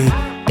homie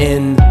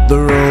in the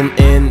room,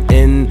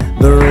 in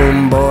the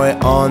room, boy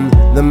on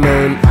the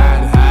moon.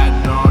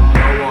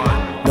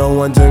 No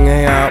one to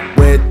hang out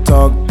with,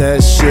 talk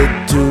that shit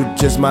to,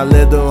 just my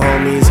little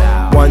homies.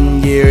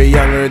 1 year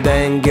younger,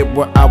 dang, get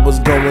where I was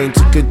going.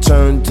 Took a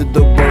turn to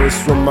the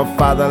worst when my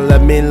father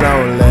left me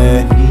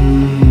lonely.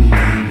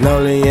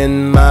 Lonely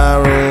in my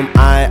room,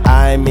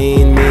 I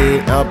mean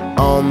up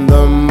on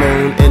the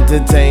moon.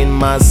 Entertained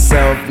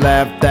myself,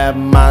 laughed at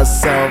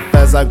myself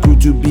as I grew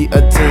to be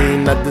a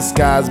teen. I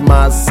disguised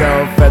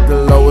myself at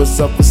the lowest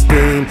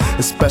self-esteem,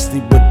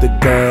 especially with the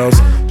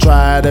girls.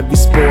 Tried every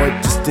sport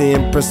just to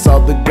impress all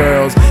the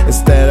girls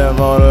instead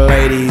of all the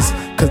ladies,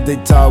 cause they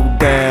talk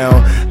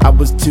down. I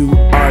was too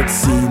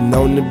artsy,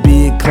 known to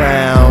be a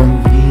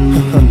clown.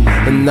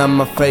 And now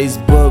my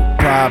Facebook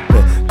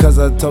poppin', cause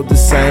I told the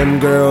same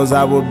girls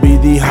I would be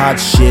the hot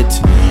shit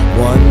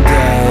one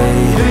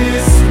day.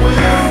 This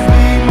will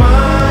be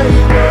my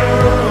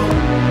world,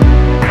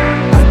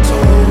 I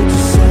told you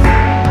so.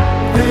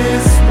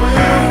 This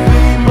will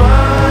be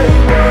my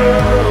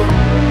world,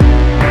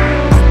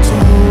 I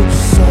told you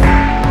so.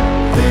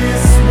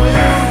 This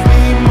will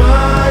be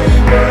my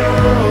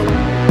world,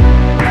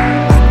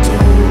 I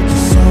told you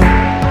so.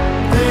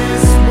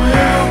 This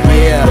will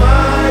be my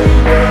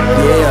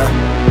world.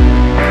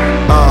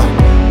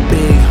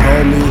 Big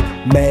homie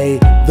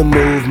made the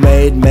move,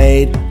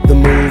 made the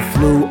move,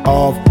 flew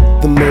off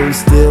the moon,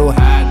 still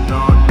had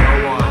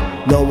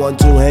no one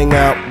to hang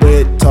out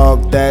with,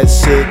 talk that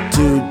shit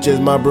to,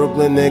 just my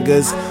Brooklyn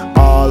niggas.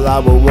 All I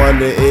would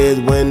wonder is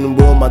when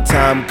will my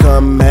time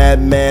come.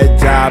 Had mad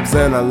jobs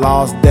and I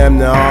lost damn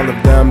near all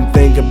of them.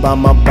 Think about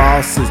my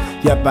bosses,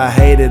 yep, I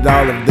hated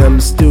all of them.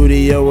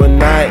 Studio at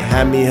night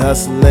had me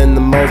hustling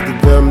the most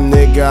of them.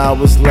 Nigga, I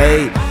was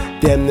late,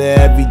 damn near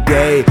every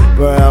day.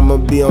 But I'ma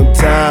be on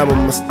time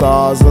when my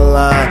stars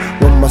align.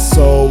 When my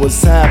soul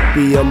was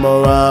happy,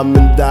 I'ma rhyme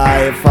and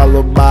die.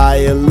 Followed by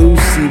a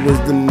Lucy was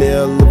the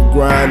mill of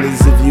grinders.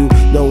 If you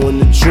knowin'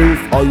 the truth,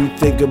 all you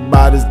think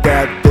about is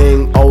that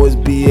thing. Always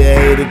be a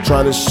hater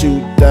trying to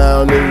shoot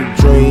down in your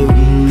dream.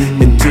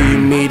 Until you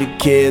meet a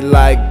kid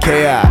like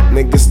K.I.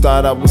 Niggas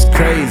thought I was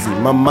crazy.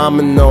 My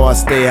mama know I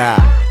stay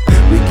high.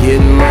 We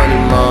getting money,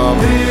 mom.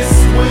 This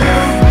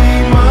will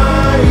be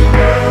my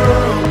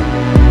world.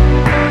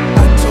 I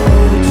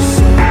told you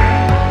so.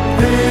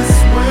 This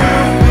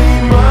will be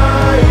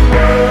my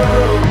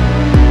world.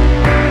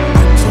 I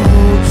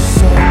told you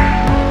so.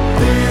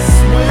 This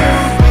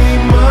will be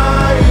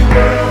my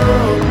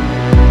world.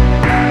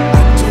 I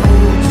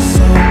told you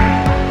so.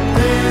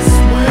 This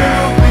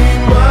will be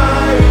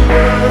my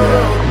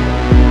world.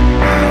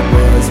 I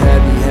was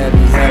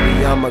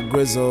heavy, I'm a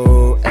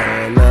grizzle.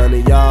 And none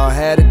of y'all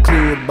had a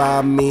clue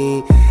about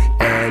me.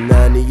 And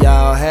none of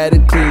y'all had a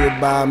clue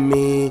about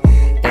me.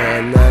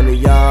 And none of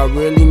y'all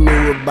really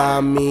knew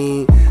about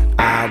me.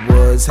 I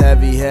was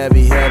heavy,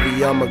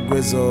 I'm a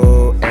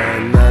grizzle.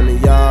 And none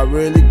of y'all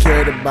really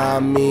cared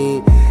about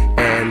me.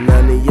 And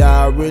none of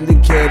y'all really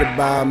cared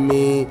about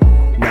me.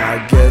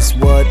 Now guess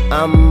what?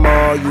 I'm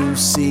all you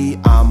see,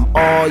 I'm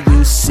all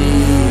you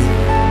see.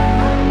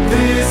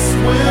 This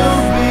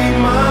will be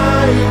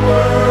my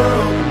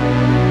world.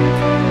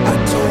 I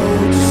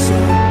told you so.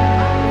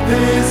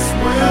 This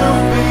will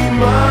be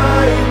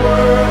my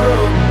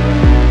world.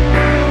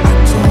 I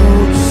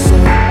told you so.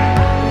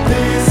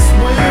 This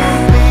will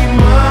be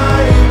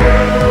my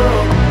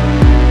world.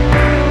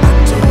 I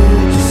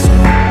told you so.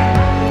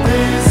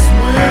 This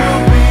will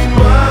be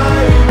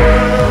my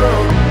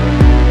world.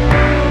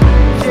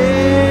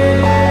 Yeah. Oh, oh, yeah.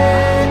 Oh,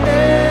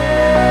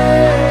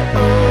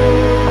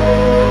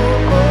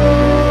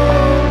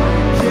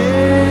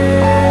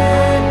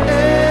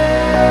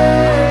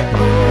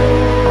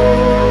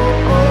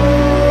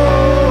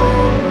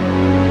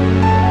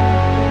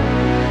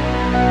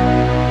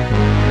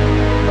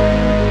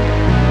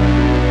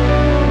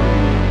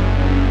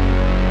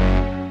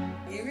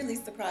 You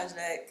released a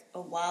project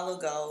a while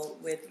ago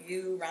with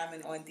you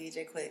rhyming on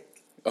DJ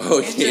Quick. Oh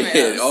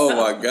yeah! Oh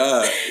my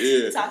God!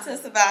 Yeah. Talk to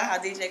us about how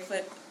DJ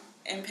Quick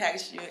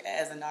impacts you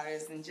as an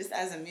artist and just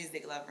as a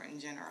music lover in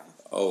general.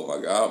 Oh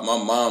my God!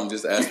 My mom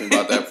just asked me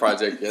about that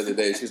project the other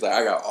day. She's like,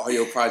 "I got all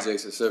your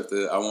projects except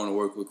that I want to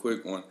work with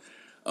Quick One."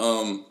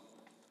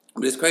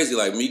 But it's crazy.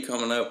 Like me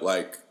coming up,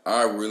 like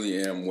I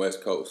really am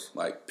West Coast.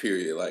 Like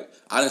period. Like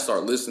I didn't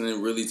start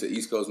listening really to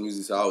East Coast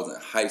music till I was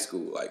in high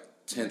school, like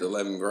 10th,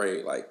 11th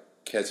grade. Like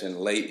catching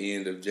late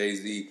end of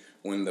Jay-Z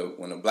when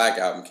the Black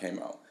album came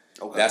out.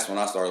 Okay. That's when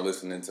I started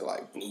listening to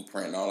like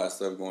Blueprint and all that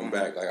stuff going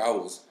back. Like I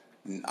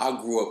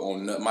grew up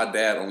on, my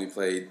dad only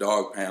played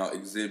Dog Pound,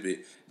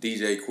 Exhibit,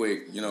 DJ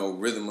Quick,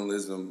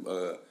 Rhythmalism,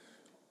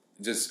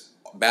 just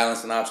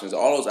Balancing Options.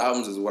 All those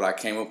albums is what I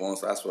came up on,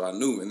 so that's what I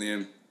knew. And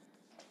then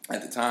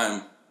at the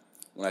time,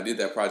 when I did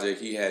that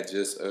project, he had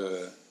just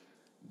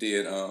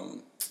did,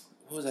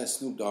 what was that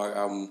Snoop Dogg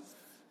album?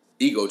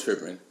 Ego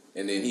Trippin'.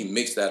 And then he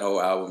mixed that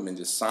whole album and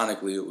just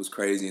sonically it was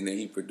crazy. And then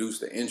he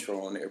produced the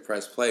intro on there,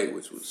 Press Play,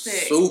 which was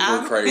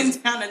super crazy. I've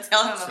been trying to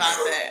tell him about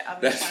that. I've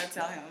been trying to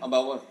tell him.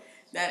 About what?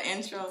 That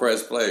intro.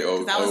 Press Play.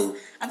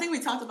 I think we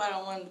talked about it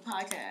on one of the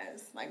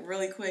podcasts, like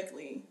really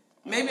quickly.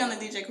 Maybe on the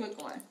DJ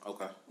Quick one.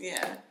 Okay.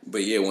 Yeah.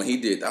 But yeah, when he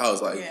did that, I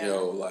was like,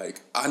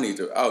 I need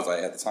to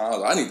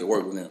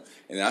work with him.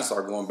 And then I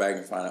started going back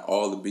and finding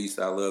all the beats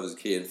that I loved as a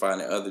kid and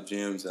finding other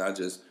gems. And I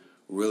just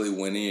really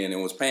went in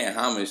and was paying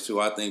homage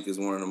to, I think, is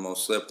one of the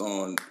most slept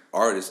on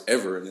artists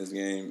ever in this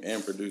game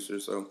and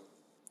producer. So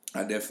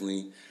I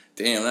definitely,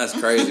 damn, that's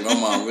crazy. My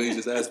mom really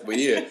just asked. But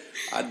yeah,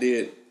 I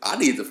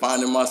need to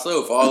find them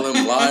myself. All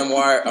them Lime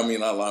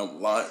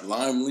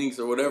links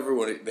or whatever,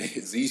 when they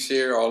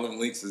Z-Share, all them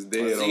links is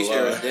dead.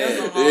 Z-Share is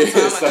dead.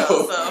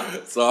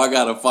 So I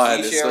gotta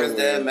find it. Z-Share is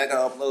dead. Mega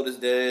Upload is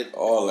dead.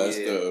 All that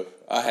stuff.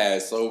 I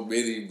had so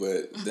many,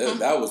 but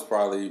that was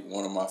probably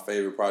one of my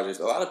favorite projects.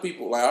 A lot of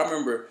people, like I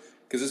remember,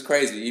 because it's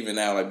crazy, even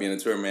now, like being a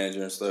tour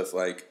manager and stuff,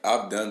 like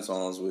I've done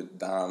songs with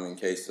Dom and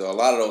Casey. So a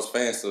lot of those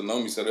fans still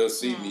know me, so they'll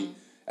see me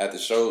at the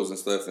shows and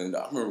stuff. And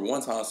I remember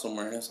one time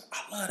somewhere, and I was like,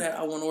 I love that.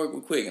 I want to work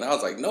with Quick. And I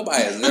was like,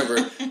 nobody has never,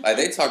 like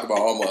they talk about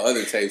all my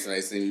other tapes and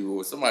they see me, but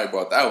when somebody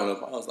brought that one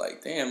up, I was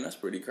like, damn, that's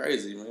pretty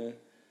crazy, man.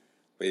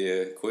 But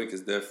yeah, Quick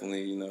is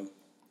definitely,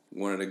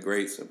 one of the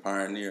greats, a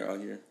pioneer out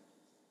here.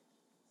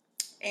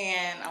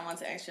 And I want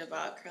to ask you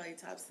about Curly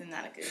Tops and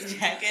Nautica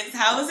Jackets.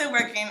 How was it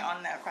working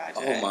on that project?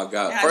 Oh my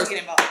God. How did you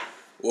get involved?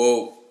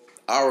 Well,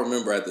 I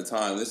remember at the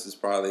time, this is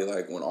probably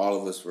like when all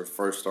of us were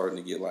first starting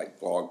to get like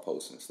blog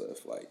posts and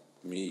stuff, like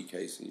me,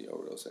 Casey,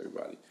 Overdoz,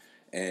 everybody.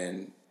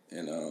 And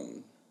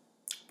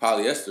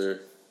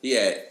Polyester, he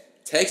had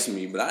texted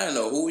me, but I didn't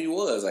know who he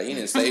was. Like he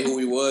didn't say who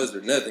he was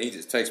or nothing. He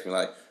just texted me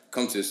like,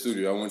 come to the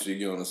studio, I want you to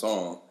get on the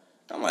song.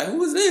 I'm like,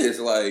 who is this?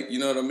 Like, you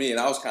know what I mean? And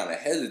I was kind of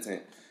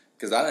hesitant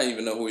because I didn't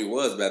even know who he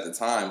was, but at the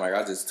time, like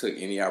I just took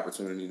any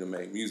opportunity to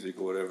make music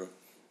or whatever.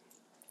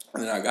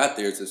 And then I got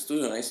there to the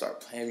studio and they started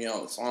playing me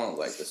on the songs.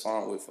 Like the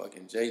song with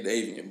fucking Jay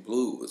Davy and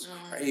Blue was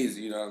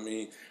crazy, you know what I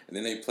mean? And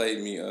then they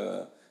played me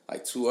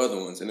like 2 other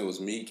ones, and it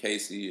was me,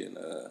 Casey, and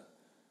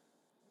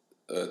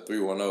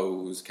 310,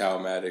 who was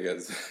Calmatic at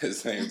the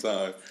same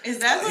time. Is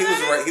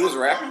that he was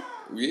rapping?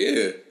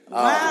 Yeah.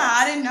 Wow,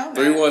 I didn't know that.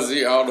 310,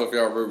 I don't know if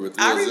y'all remember 310.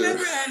 I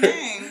remember that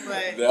name,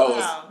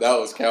 but that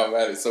was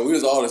Calmatic. So we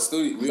was all in the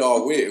studio, we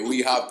all went,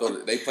 we hopped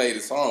on, they played the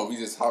song, we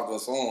just hopped on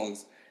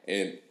songs.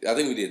 And I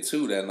think we did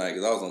 2 that night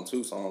because I was on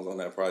 2 songs on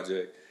that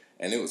project.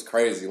 And it was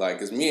crazy. Like,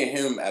 because me and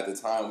him at the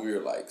time, we were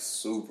like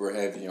super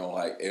heavy on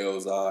like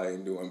Elzai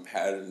and doing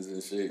patterns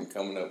and shit and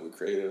coming up with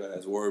creative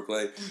ass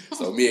wordplay.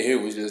 So me and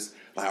him was just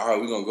like, all right,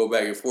 we're going to go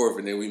back and forth.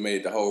 And then we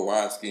made the whole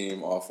rhyme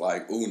scheme off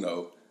like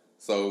Uno.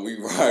 So we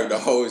rhymed the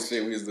whole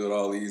shit. We was doing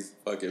all these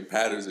fucking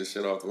patterns and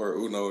shit off the word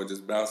Uno and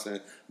just bouncing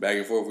back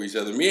and forth with each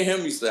other. Me and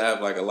him used to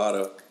have like a lot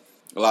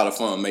of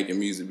fun making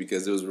music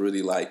because it was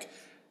really like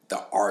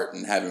the art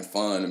and having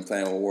fun and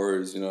playing with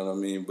words, you know what I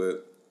mean?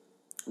 But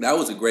that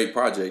was a great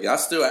project. I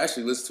still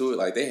actually listen to it.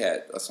 Like, they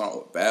had a song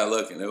with Bad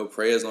Luck and El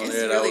Prayers on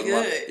there. Really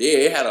good.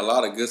 It had a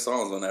lot of good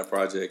songs on that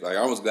project. Like,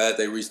 I was glad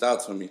they reached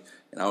out to me,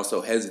 and I was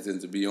so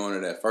hesitant to be on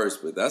it at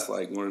first, but that's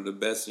like one of the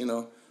best, you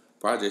know,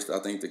 projects I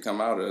think to come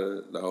out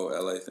of the whole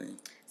LA thing.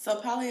 So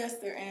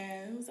Polyester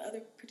and who was the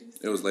other producer?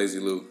 It was Lazy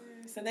Lou.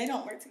 So they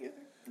don't work together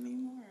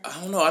anymore?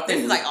 I don't know. I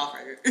think this is like off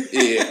record.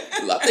 Yeah.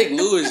 I think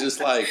Lou is just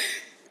like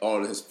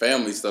on his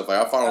family stuff.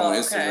 Like, I follow him on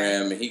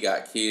Instagram, and he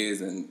got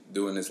kids and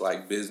doing this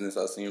like business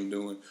I see him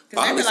doing.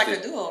 Because they were like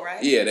a duo,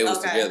 right? Yeah, they was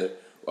together.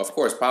 Of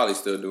course, Polly's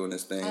still doing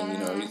his thing. You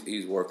know,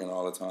 he's working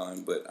all the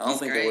time, but I don't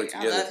think they work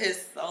together. I love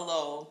his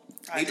solo.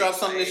 He dropped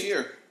something this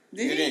year.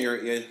 Did you didn't hear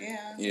it yet?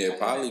 Yeah,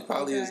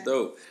 Polly is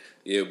dope.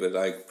 Yeah, but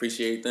I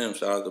appreciate them.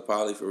 Shout out to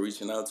Polly for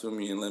reaching out to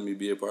me and letting me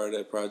be a part of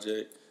that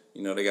project.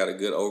 You know, they got a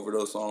good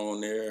Overdoz song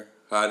on there.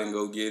 Hide and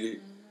Go Get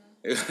It.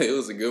 It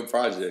was a good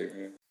project,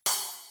 man.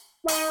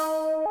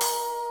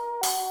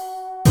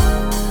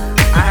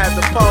 I had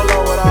the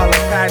polo with all the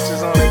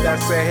patches on it that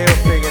said Hill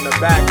Pig in the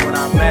back when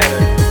I met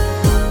her.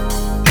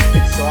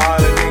 So all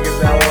the niggas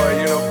that wore a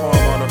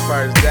uniform on the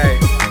first day,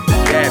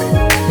 get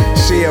it.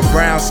 She a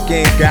brown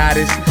skin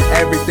goddess,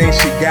 everything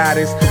she got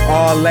is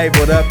all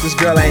labeled up. This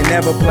girl ain't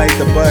never played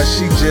the bus,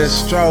 she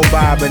just stroll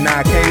by, but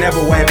nah, can't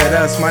never wave at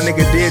us. My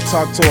nigga did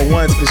talk to her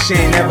once, but she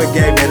ain't never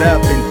gave it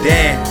up, and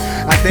damn,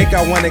 I think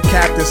I want a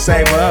captain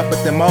save her up,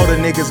 but them older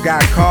niggas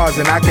got cars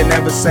and I can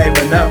never save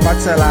enough. I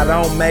tell I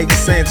don't make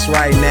sense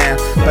right now,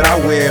 but I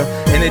will,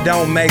 and it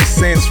don't make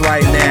sense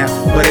right now,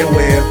 but it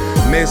will.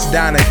 Miss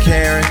Donna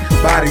Karen,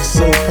 body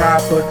so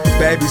proper,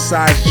 baby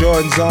size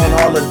Jordans on,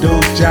 all the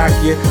dudes jock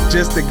you.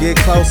 Just to get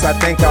close, I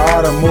think I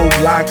ought to move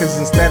lockers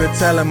instead of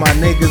telling my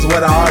niggas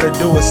what I ought to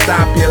do is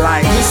stop you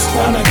like Miss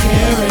Donna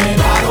Karen,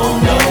 I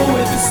don't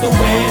know if it's the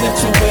way that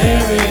you wear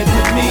it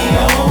with me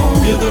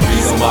on. You're the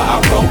reason why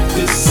I wrote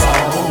this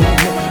song.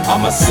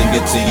 I'ma sing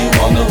it to you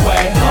on the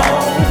way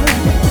home.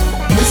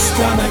 Miss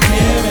Donna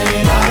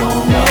Karen, I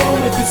don't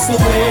know if it's the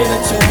way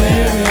that you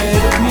wear it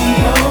with me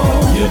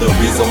on. You're the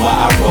reason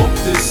why I wrote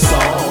this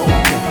song.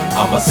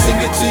 I'ma sing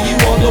it to you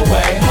on the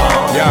way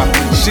home. Yeah,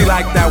 she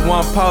like that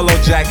one polo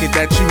jacket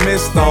that you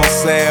missed on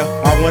sale.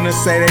 I wanna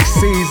say they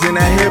season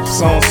her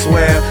hips on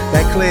swell.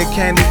 That clear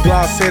candy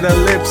gloss hit her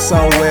lips so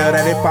well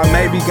that if I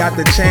maybe got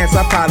the chance,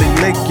 I probably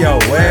lick your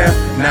well.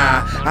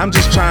 Nah, I'm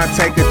just trying to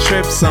take a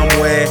trip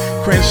somewhere.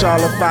 Crenshaw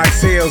or Fox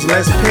Hills,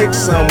 let's pick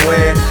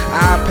somewhere.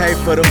 I'll pay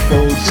for the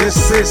food,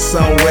 just sit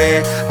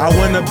somewhere. I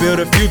wanna build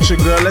a future,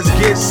 girl, let's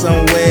get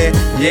somewhere.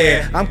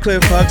 Yeah, I'm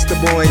Cliff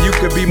Huxtable and you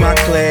could be my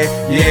Claire.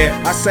 Yeah,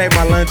 I save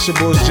my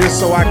Lunchables just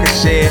so I can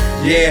share.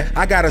 Yeah,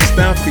 I got a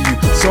stunt for you,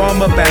 so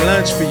I'm up at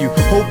lunch for you.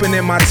 Hooping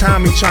in my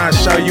Tommy, trying to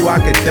show you I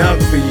could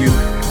dunk for you.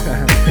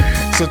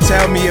 So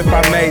tell me if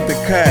I made the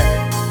cut.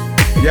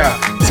 Yeah,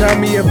 tell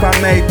me if I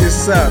made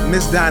this up.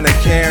 Miss Donna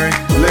Karen,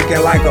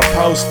 looking like a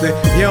poster.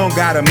 You don't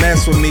gotta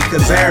mess with me,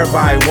 cause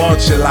everybody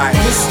wants you like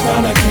Miss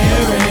Donna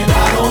Karen,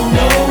 I don't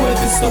know if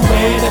it's the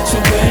way that you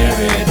wear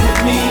it with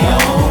me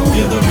on.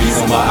 You're the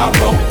reason why I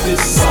wrote this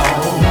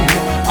song.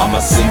 I'ma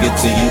sing it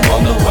to you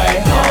on the way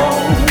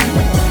home.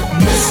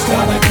 Miss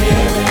Donna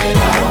Karen,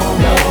 I don't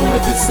know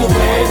if it's the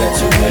way that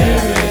you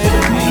wear it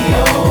with me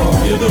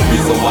on. You're the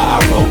reason why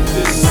I wrote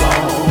this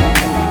song.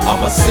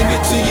 I'ma sing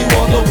it to you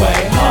on the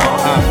way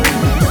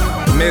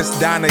home. Miss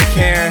Donna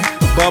Karen,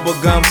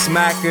 bubblegum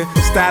smacker,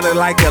 styled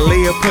like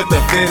Aaliyah, put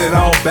the fitted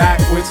on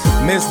backwards.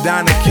 Miss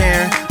Donna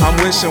Karen, I'm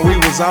wishing we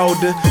was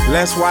older.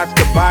 Let's watch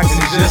the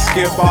boxing, just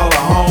skip all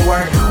the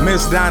homework.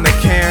 Miss Donna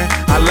Karen,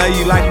 I love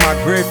you like my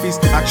Griffies.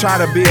 I try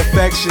to be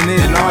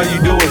affectionate and all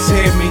you do is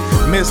hit me.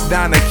 Miss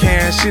Donna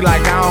Karen, she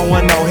like I don't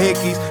want no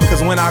hickeys,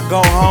 cause when I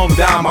go home,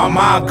 down my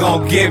mom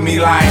gon' get me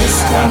like Miss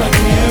Donna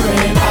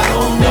Karen, I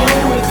don't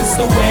know if it's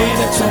the way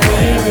that you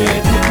wear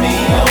it with me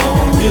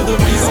on. You're the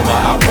reason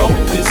why I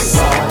wrote this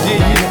song.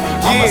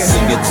 I'ma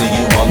sing it to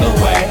you on the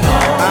way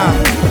home.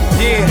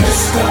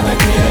 Miss Donna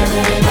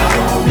Karen, I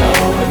don't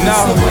know if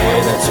it's the way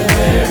that you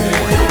wear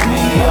it with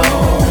me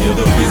on. You're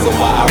the reason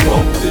why I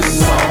wrote this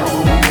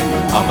song.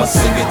 I'ma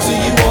sing it to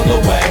you on the the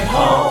way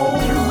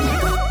home.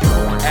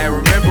 Hey,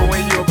 remember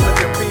when you would put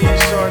your PE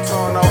shorts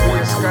on over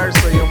your skirt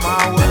so your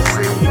mom wouldn't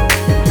see you?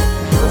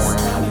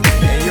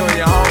 And you and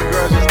your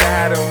homegirls used to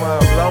have them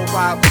blow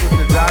pops with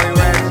the Jolly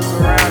Ranchers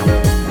around you.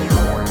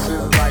 She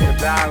was like $1.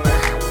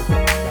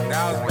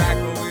 That was back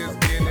when we was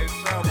getting in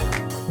trouble.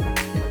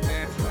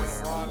 Dancing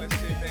with all the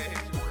shit that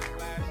hit you with the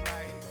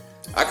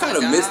flashlight. I kind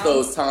of miss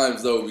those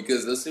times though,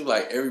 because it seemed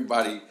like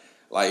everybody,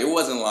 like it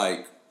wasn't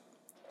like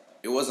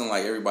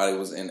everybody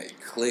was in a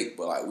clique,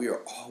 but like we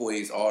were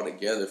always all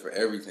together for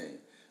everything.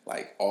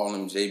 Like all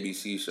them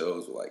JBC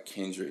shows were like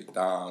Kendrick,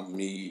 Dom,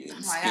 me, and Oh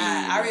my Steve.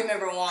 God, I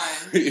remember one.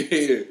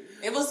 Yeah.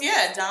 It was,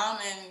 Dom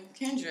and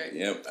Kendrick.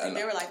 Yep. Like,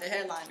 they were like the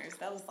headliners.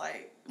 That was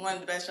like one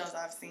of the best shows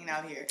I've seen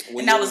out here.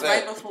 When and that year was was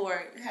right that?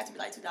 before, it had to be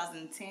like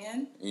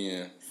 2010.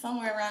 Yeah.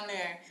 Somewhere around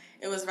there.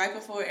 It was right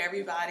before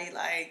everybody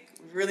like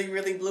really,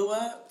 really blew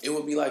up. It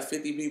would be like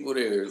 50 people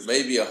there,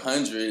 maybe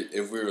 100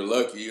 if we were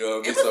lucky. You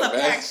know, It was a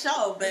packed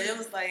show, but it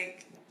was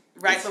like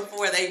right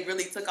before they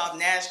really took off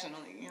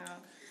nationally, you know.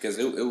 Because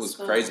it was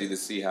crazy to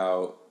see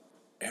how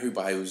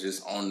everybody was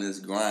just on this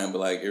grind, but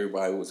like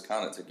everybody was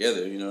kind of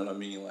together. You know what I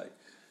mean? Like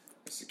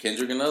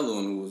Kendrick, another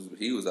one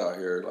he was out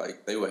here.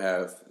 Like they would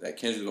have that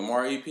Kendrick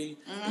Lamar EP,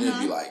 and it'd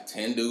be like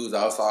 10 dudes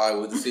outside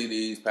with the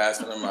CDs,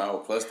 passing them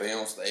out. Plus they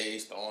on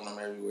stage throwing them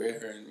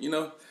everywhere, and you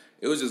know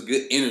it was just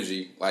good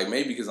energy. Like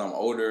maybe because I'm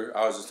older,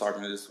 I was just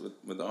talking to this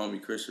with the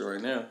homie Christian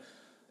right now.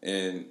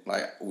 And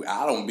like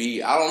I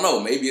don't know.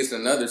 Maybe it's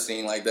another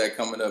scene like that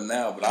coming up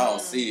now, but I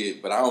don't see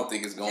it. But I don't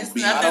think it's gonna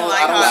be. I don't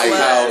like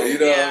how you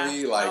know what I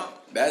mean. Like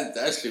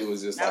that shit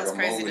was just like a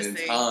moment in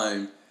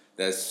time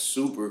that's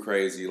super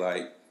crazy.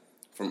 Like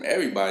from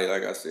everybody,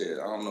 like I said,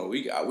 I don't know.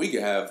 We could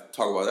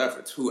talk about that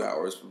for 2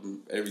 hours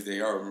from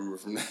everything I remember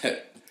from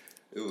that.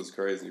 It was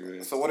crazy,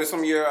 man. So, what are some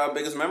of your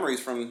biggest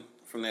memories from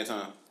that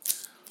time?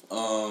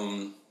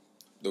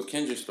 The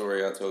Kendrick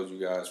story I told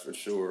you guys for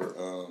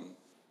sure.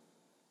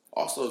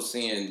 Also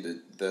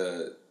seeing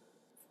the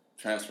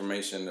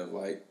transformation of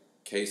like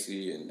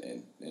Casey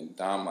and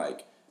Dom,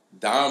 like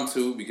Dom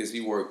too, because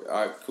he worked.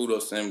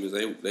 Kudos to him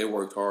because they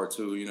worked hard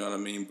too. You know what I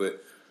mean?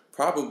 But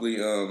probably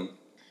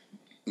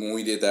when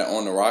we did that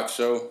On the Rock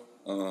show,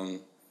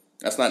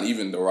 that's not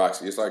even the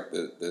Roxy. It's like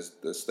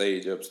the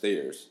stage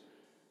upstairs.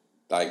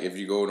 Like if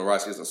you go in the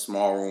Roxy, it's a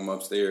small room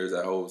upstairs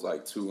that holds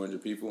like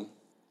 200 people,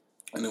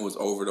 and it was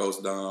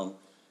Overdoz, Dom,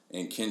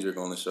 and Kendrick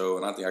on the show,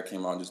 and I think I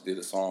came out and just did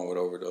a song with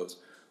Overdoz.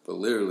 But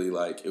literally,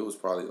 like, it was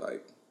probably,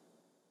 like,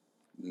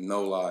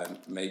 no lie,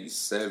 maybe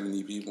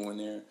 70 people in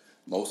there,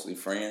 mostly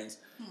friends.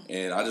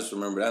 And I just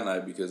remember that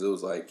night because it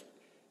was, like,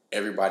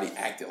 everybody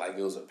acted like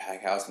it was a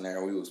packed house in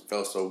there. And we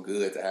felt so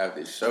good to have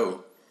this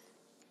show.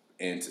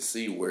 And to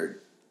see where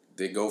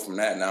they go from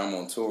that. Now I'm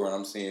on tour and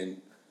I'm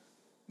seeing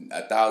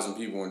 1,000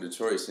 people in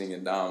Detroit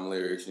singing Dom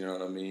lyrics, you know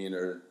what I mean?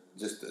 Or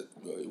just,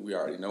 we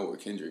already know where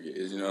Kendrick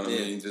is, you know what I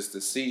mean? Just to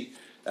see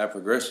that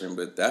progression,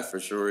 but that for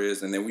sure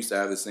is. And then we used to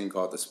have this thing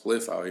called the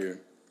Spliff out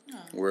here,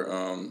 where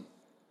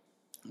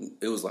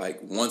it was like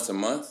once a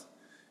month,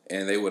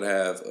 and they would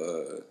have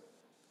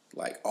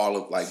like all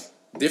of like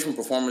different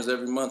performers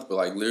every month, but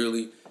like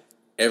literally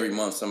every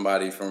month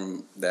somebody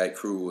from that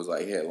crew was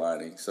like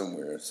headlining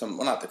somewhere.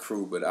 Well, not the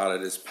crew, but out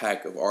of this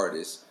pack of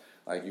artists.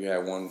 Like you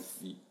had one,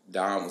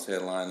 Dom was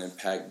headlining,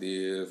 Pac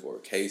Div or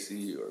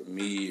Casey or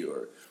me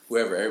or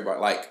whoever.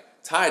 Everybody like.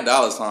 Ty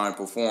Dolla $ign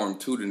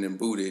performed Tootin' and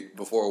Booted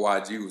before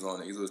YG was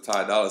on it. It was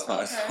Ty Dolla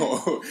 $ign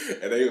song.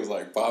 And they was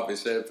like popping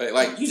champagne.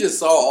 Like you just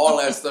saw all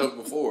that stuff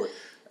before.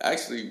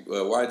 Actually,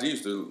 YG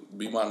used to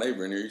be my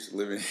neighbor in here. He used to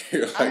live in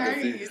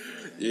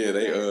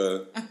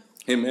here.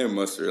 Him and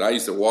Mustard. I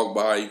used to walk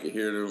by, you could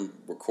hear them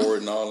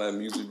recording all that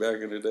music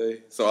back in the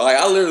day. So like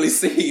I literally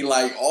see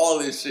like all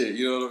this shit,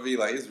 you know what I mean?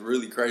 Like it's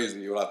really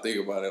crazy when I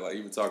think about it. Like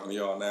even talking to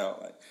y'all now,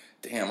 like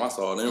damn, I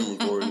saw them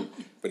recording.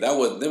 But that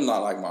was them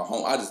not like my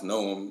home. I just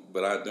know them,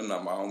 but them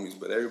not my homies.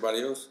 But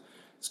everybody else,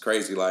 it's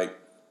crazy. Like,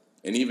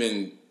 and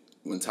even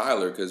when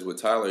Tyler, because with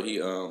Tyler,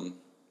 he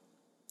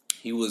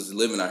was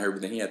living out here,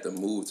 but then he had to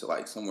move to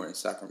like somewhere in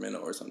Sacramento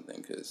or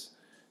something because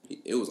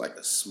it was like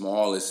the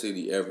smallest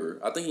city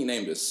ever. I think he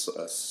named a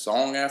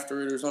song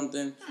after it or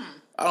something.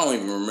 I don't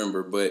even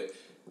remember, but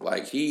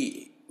like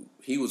he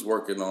was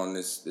working on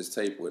this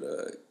tape with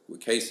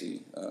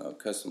Casey,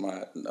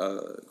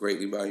 Customized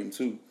Greatly Volume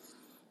 2.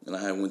 And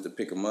I went to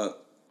pick him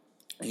up,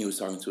 and he was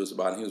talking to us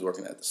about it. He was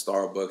working at the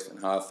Starbucks in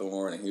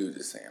Hawthorne, and he was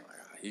just saying, like,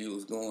 how he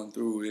was going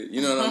through it.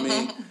 You know what I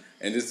mean?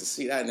 And just to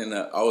see that, and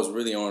then I was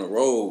really on the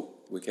road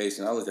with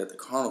Casey, and I looked at the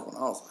carnival, and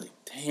I was like,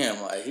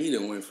 damn, like, he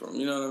done went from,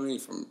 you know what I mean,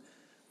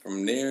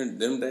 from there,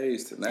 them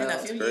days to now. In a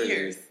few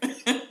years.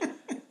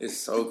 It's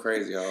so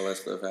crazy how all that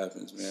stuff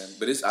happens, man.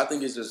 But I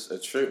think it's just a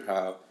trip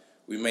how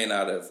we may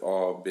not have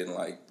all been,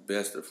 like,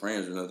 best of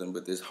friends or nothing,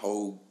 but this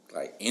whole,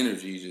 like,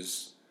 energy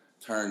just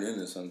turned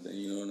into something,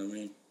 you know what I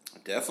mean?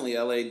 Definitely,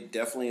 LA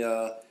definitely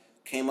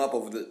came up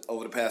over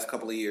the past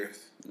couple of years.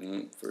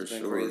 For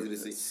sure, crazy to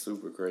see. It's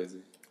super crazy.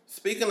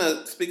 Speaking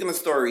of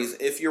stories,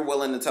 if you're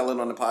willing to tell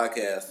it on the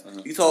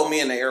podcast, you told me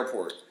in the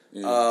airport.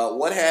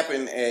 What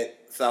happened at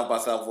South by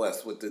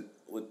Southwest with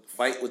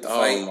fight with the Oh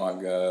fight. my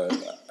god.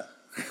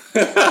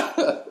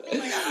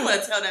 I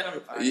want to tell that on the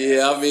podcast.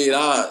 Yeah, I mean,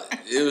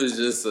 it was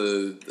just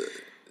a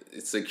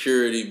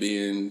security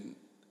being.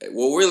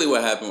 Well, really,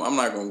 what happened? I'm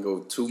not gonna go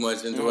too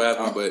much into what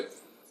happened, but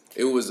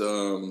it was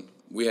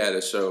we had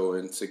a show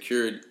and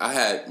security. I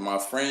had my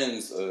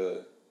friend's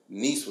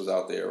niece was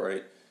out there,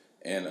 right,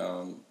 and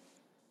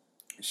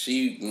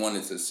she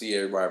wanted to see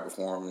everybody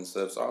perform and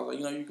stuff. So I was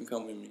like, you can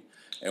come with me,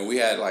 and we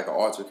had like an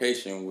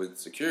altercation with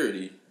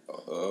security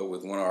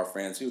with one of our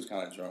friends. He was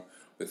kind of drunk,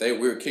 but we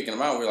were kicking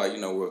him out. We were like,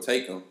 we'll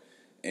take him,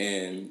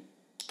 and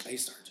they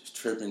started just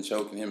tripping,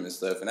 choking him and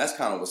stuff, and that's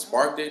kind of what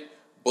sparked it.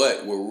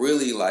 But what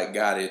really like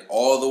got it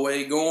all the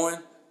way going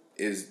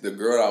is the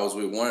girl I was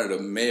with. One of the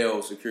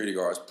male security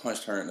guards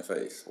punched her in the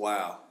face.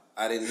 Wow,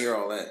 I didn't hear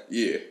all that.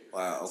 Yeah.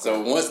 Wow. Okay. So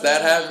once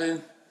that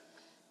happened,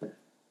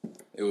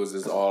 it was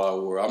just all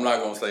I wore. I'm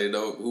not gonna say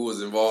who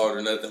was involved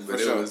or nothing, but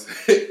it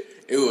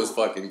was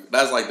fucking.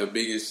 That's like the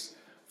biggest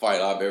fight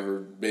I've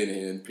ever been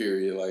in.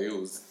 Period. Like it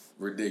was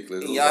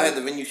ridiculous. And y'all had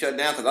the venue shut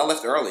down because I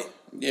left early.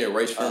 Yeah,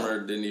 Ray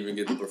Shrimmer didn't even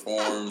get to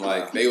perform.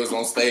 Like they was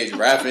on stage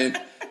rapping.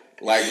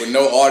 Like, with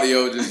no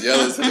audio, just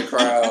yelling to the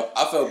crowd.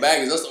 I felt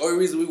bad, because that's the only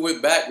reason we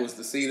went back was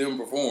to see them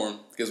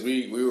perform. Because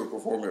we were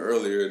performing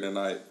earlier in the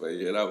night. But,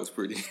 yeah, that was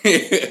pretty...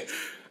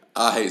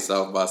 I hate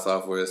South by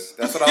Southwest.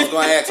 That's what I was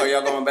going to ask. Are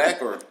y'all going back,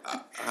 or...?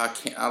 I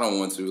can't... I don't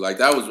want to. Like,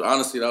 that was...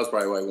 Honestly, that was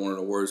probably, like, one of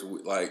the worst...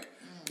 Like,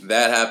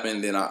 that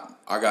happened, then I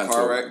got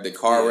into... The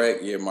car wreck?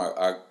 Yeah,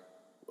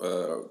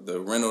 the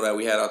rental that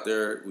we had out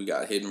there, we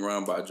got hit and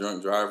run by a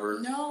drunk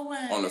driver. No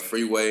way. On the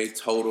freeway,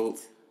 totaled.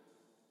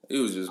 It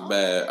was just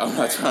bad. I'm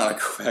not trying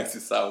to go back to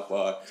South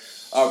by.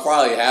 I'll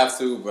probably have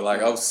to, but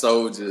like I'm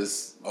so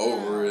just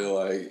over it.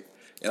 Like,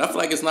 and I feel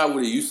like it's not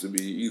what it used to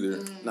be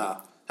either. Nah.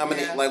 How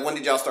many? Yeah. Like when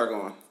did y'all start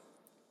going?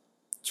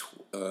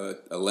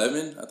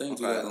 11, I think.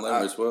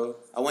 2011 or 12.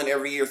 I went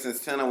every year since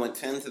 10. I went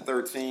 10 to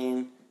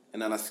 13,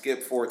 and then I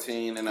skipped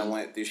 14, and I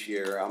went this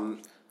year.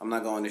 I'm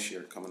not going this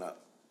year. Coming up,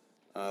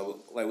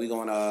 like we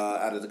going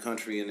out of the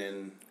country, and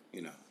then.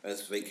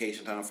 That's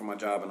vacation time for my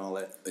job and all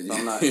that. So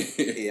I'm not.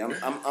 Yeah,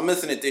 I'm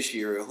missing it this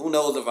year. Who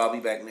knows if I'll be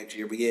back next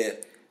year? But yeah,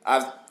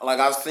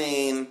 I've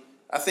seen.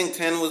 I think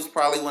 10 was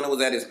probably when it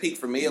was at its peak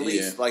for me at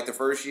least. Like the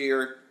first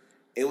year,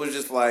 it was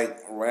just like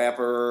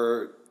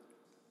rapper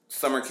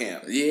summer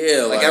camp.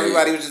 Yeah, like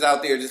everybody was just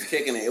out there just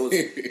kicking it.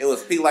 It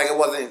was peak. Like it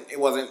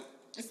wasn't.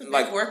 It's a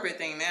big corporate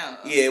thing now.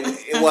 Yeah,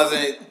 it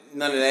wasn't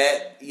none of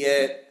that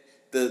yet.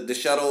 The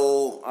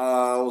shuttle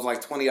was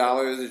like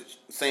 $20.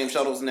 Same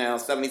shuttles now,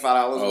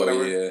 $75,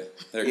 whatever. Yeah,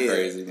 they're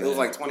crazy, man. It was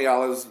like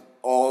 $20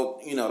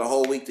 all, the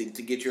whole week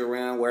to get you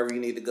around wherever you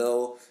need to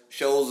go.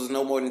 Shows was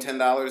no more than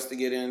 $10 to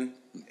get in.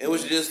 It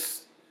was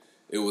just...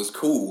 It was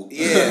cool.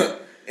 Yeah.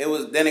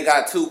 Then it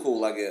got too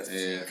cool, I guess.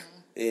 Yeah.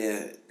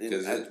 Yeah.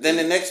 Then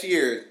the next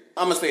year,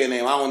 I'm going to say a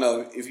name. I don't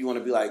know if you want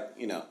to be like,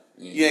 you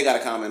ain't got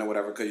to comment or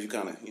whatever because you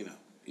kind of,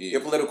 your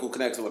political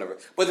connects or whatever.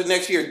 But the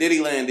next year, Diddy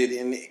landed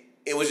and...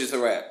 It was just a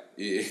rap.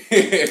 Yeah.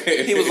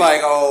 He was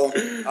like,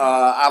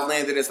 I've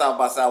landed at South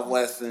by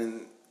Southwest,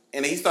 and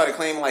he started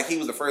claiming like he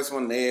was the first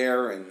one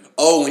there. And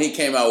when he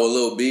came out with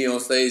Lil B on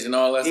stage and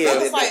all that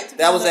stuff?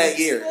 That was that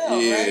year.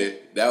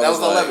 Right? That was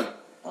 11.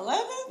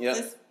 11? Yep.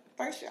 This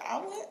first year I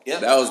went? Yep.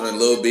 That was when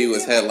Lil B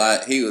was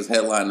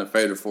headlining the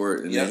Fader for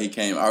it, and then he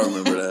came. I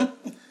remember that.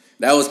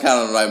 That was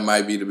kind of like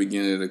might be the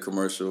beginning of the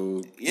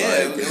commercial.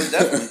 Yeah, it was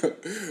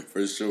definitely.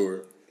 For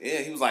sure.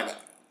 Yeah, he was like...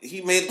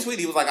 He made a tweet.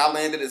 He was like, I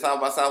landed at South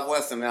by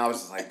Southwest, and I was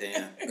just like,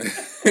 damn.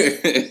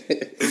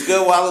 It was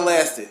good while it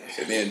lasted.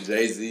 And then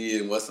Jay-Z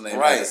and what's the name?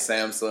 Right. The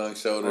Samsung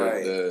showed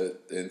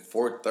in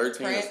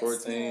 13 or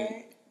 14.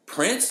 Right.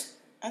 Prince?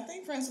 I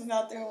think Prince was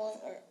out there one.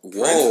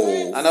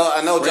 Whoa.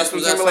 I know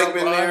Justin Timberlake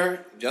been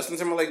there. Justin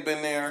Timberlake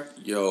been there.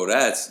 Yo,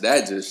 that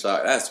just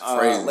shocked. That's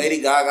crazy.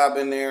 Lady Gaga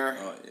been there.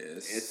 Oh,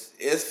 yes.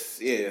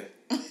 It's yeah.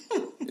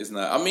 It's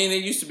not. I mean,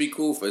 it used to be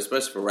cool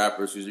especially for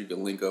rappers because you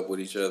can link up with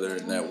each other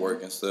and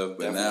network and stuff.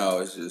 But now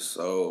it's just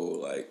so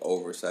like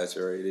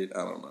oversaturated.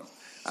 I don't know.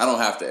 I don't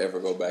have to ever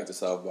go back to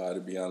South by, to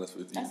be honest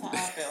with you. That's how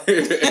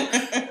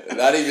I feel.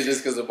 Not even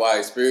just because of my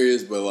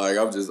experience, but like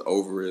I'm just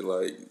over it.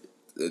 Like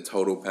the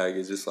total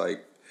package, just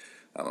like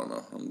I don't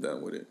know. I'm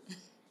done with it.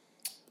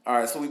 All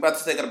right, so we about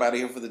to take it out of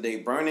here for the day.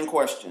 Burning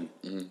question: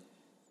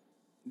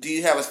 Do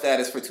you have a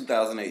status for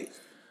 2008?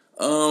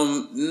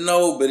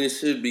 No, but it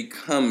should be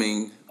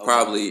coming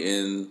probably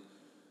in.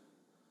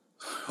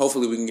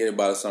 Hopefully, we can get it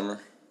by the summer.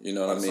 You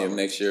know what I mean? Summer.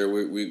 Next year,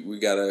 we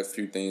got a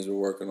few things we're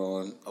working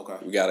on. Okay.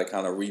 We got to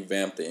kind of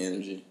revamp the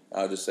energy.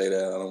 I'll just say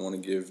that. I don't want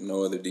to give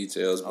no other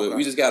details, but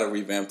we just got to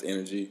revamp the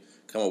energy.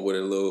 Come up with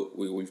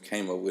we've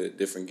came up with a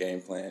different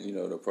game plan. You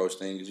know, to approach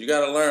things. You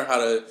got to learn how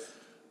to.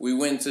 We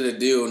went to the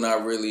deal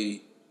not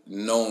really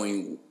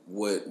knowing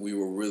what we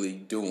were really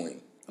doing.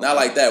 Okay. Not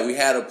like that. We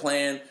had a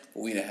plan,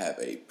 but we didn't have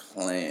a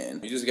plan.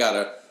 You just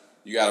gotta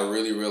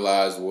really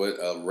realize what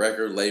a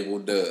record label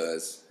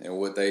does and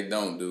what they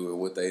don't do and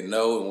what they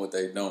know and what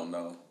they don't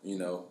know, you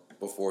know,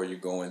 before you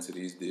go into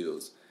these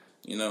deals.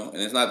 You know,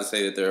 and it's not to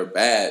say that they're a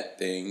bad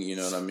thing, you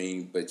know what I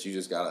mean? But you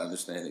just got to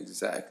understand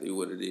exactly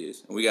what it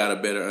is. And we got a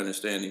better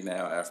understanding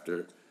now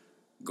after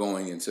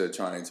going into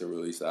trying to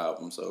release the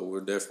album. So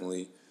we'll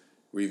definitely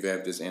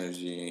revamp this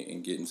energy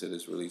and get into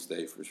this release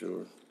date for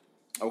sure.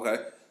 Okay.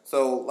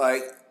 So,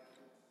 like,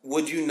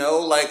 would you know,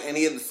 like,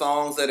 any of the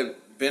songs that have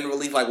been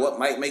released, like, what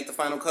might make the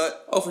final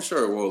cut? Oh, for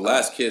sure. Well,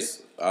 Last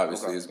Kiss,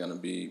 obviously, is going to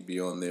be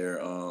on there.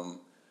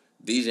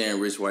 DJ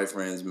and Rich White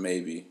Friends,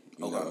 maybe,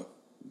 you know.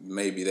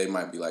 Maybe they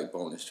might be like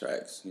bonus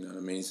tracks, you know what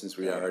I mean? Since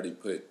we already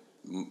put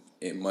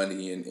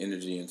money and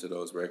energy into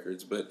those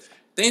records. But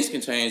things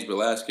can change, but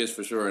Last Kiss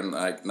for sure. And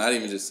like, not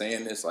even just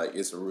saying this, like,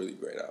 it's a really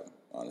great album,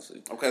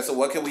 honestly. Okay, so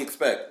what can we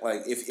expect?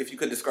 Like, if you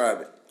could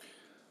describe it.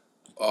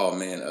 Oh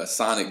man, a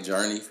sonic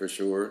journey for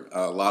sure.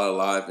 A lot of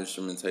live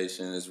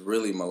instrumentation. It's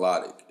really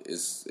melodic.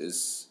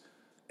 It's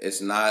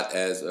not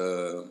as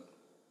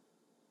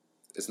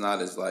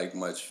like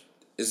much.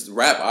 It's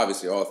rap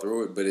obviously all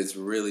through it, but it's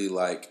really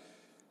like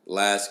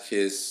Last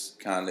Kiss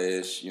kind of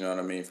ish, you know what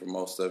I mean, for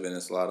most of it. And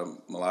it's a lot of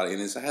melodic,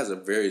 and it has a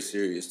very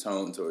serious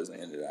tone towards the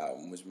end of the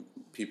album, which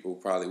people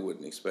probably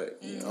wouldn't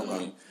expect, you know what I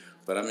mean?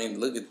 But I mean,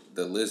 look at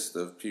the list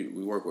of people.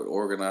 We work with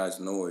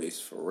Organized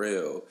Noise,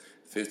 Pharrell,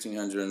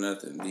 1500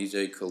 Nothing,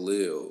 DJ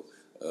Khalil,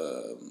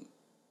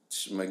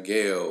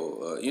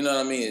 Miguel, you know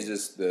what I mean? It's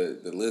just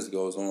the list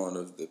goes on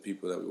of the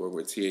people that we work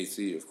with,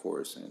 THC, of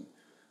course, and,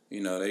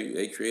 you know,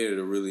 they created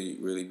a really,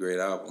 really great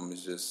album.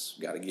 It's just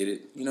got to get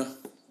it, you know,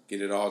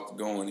 get it all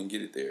going and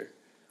get it there.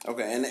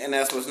 Okay, and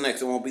that's what's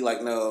next. It won't be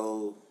like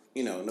no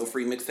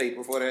free mixtape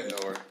before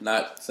that? Or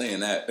not saying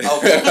that.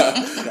 Okay.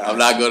 I'm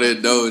not going to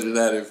indulge in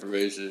that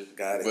information.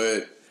 Got it.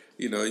 But,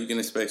 you know, you can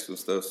expect some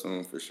stuff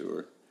soon for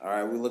sure. All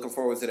right, we're looking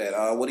forward to that.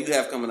 What do you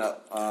have coming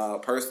up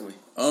personally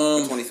for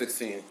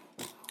 2016?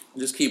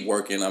 Just keep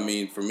working. I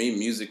mean, for me,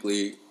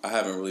 musically, I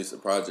haven't released a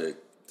project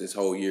this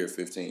whole year,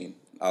 15.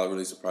 I'll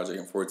release a project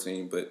in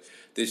 14. But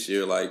this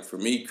year, like, for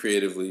me,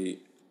 creatively,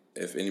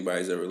 if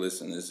anybody's ever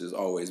listened, this has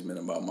always been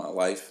about my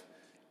life.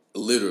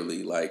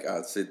 Literally, like,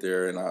 I sit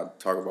there and I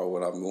talk about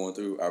what I'm going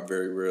through. I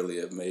very rarely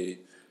have made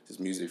just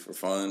music for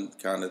fun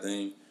kind of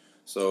thing.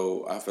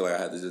 So I feel like I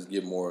had to just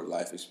get more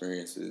life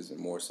experiences and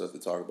more stuff to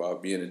talk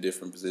about, be in a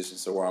different position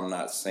so where I'm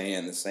not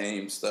saying the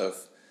same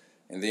stuff.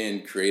 And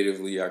then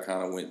creatively, I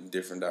kind of went in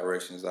different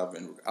directions.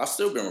 I've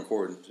still been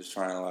recording, just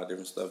trying a lot of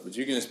different stuff. But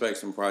you can expect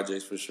some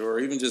projects for sure,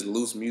 even just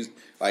loose music.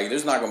 Like,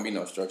 there's not going to be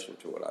no structure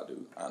to what I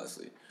do,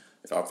 honestly.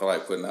 If I feel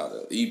like putting out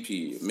an EP,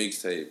 a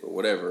mixtape, or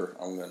whatever,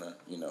 I'm going to,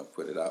 you know,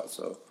 put it out.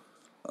 So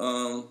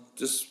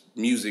just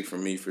music for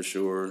me for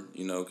sure.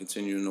 You know,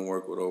 continuing to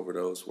work with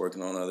Overdoz,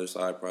 working on other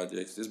side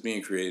projects, just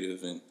being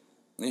creative and,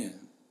 yeah,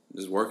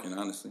 just working,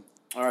 honestly.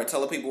 All right,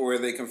 tell the people where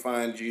they can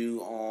find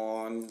you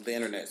on the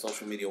internet,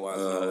 social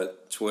media-wise.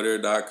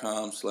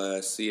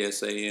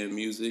 Twitter.com/CSAN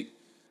Music.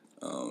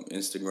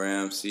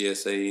 Instagram,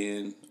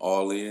 CSAN,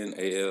 all in,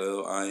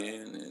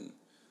 ALLIN. And,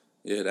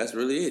 yeah, that's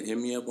really it. Hit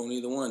me up on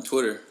either one.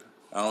 Twitter.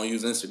 I don't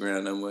use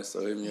Instagram that much,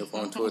 so hit me up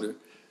on Twitter.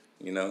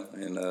 You know,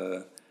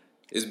 and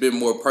it's been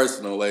more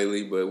personal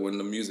lately, but when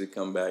the music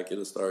come back,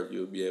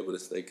 you'll be able to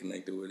stay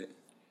connected with it.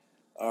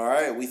 All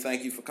right, we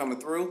thank you for coming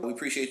through. We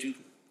appreciate you,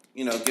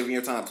 giving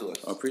your time to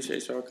us. I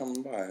appreciate y'all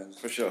coming by.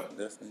 For sure.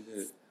 Definitely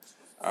did.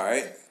 All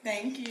right.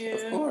 Thank you.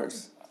 Of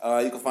course.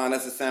 You can find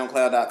us at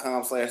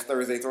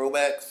soundcloud.com/Thursday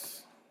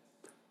Throwbacks.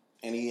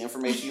 Any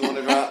information you want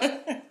to drop?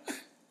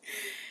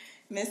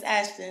 Miss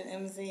Ashton,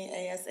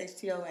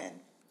 MZASHTON.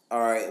 All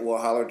right, we'll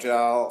holler at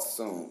y'all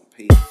soon.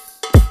 Peace.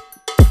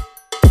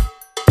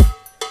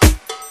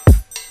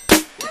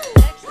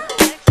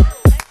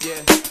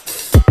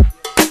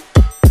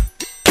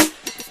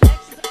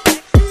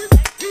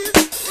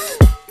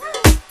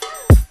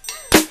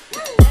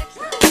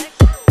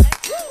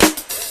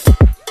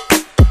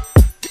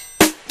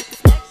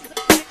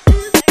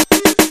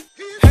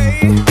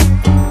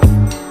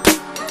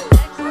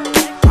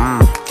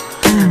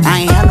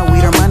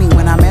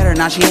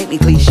 Now she hate me,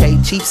 cliche,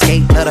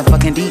 cheapskate, love the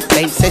fucking deep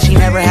fake. Said she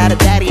never had a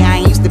daddy, I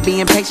ain't used to be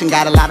impatient.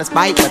 Got a lot of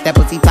spite, but that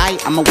pussy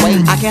tight, I'ma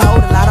wait. I can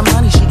hold a lot of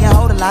money, she can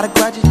hold a lot of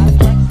grudges.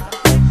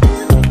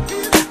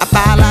 I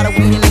buy a lot of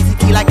weed and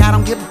ACT like I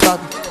don't give a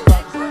fuck.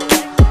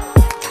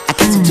 I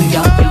guess I'm too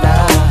young for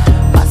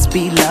love. Must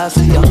be love,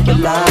 too young for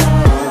love.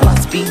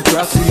 Must be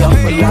drugs, too young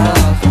for love.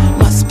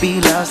 Must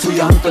be love, too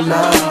young for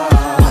love.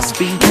 Must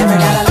be drugs. Never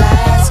got a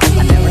last key.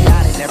 I never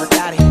got it, never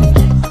got it.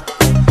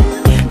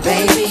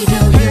 Baby, do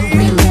you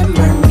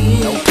remember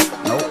me?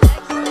 Nope.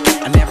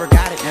 I never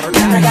got it, never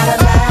got a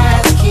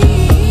last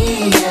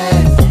key,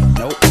 yeah.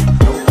 Nope.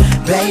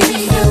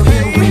 Baby, do you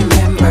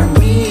remember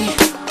me?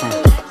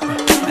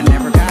 I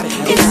never got it.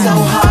 It's so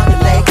hard to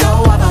let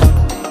go of her.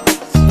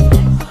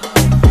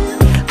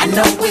 I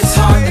know it's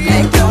hard to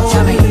let go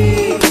of me.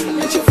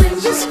 Let your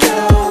friends just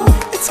go.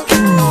 It's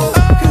go.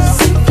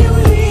 'Cause if you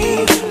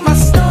leave, my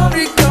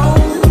story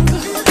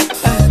goes.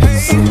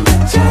 So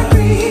much I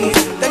read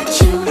that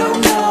you don't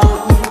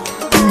know.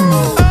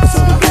 So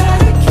you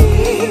gotta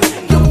keep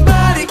your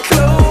body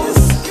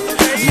close.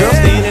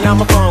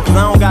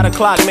 a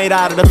clock made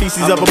out of the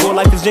pieces of a bull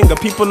like this Jenga.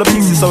 People are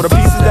pieces, so the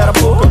pieces that I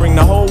pull can bring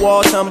the whole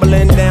wall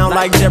tumbling down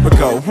like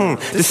Jericho.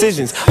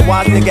 Decisions. A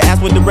wise nigga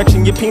ask what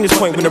direction your penis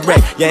point when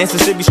erect. Your answer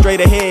should be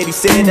straight ahead. He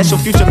said that's your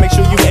future, make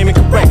sure you aiming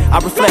correct. I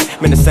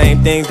reflect, man, the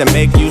same things that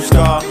make you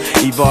scar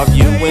evolve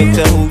you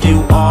into who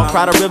you are.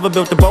 Pride River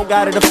built the boat,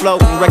 got it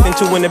afloat, and wrecked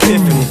into an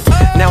epiphany.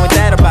 Now ain't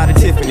that about a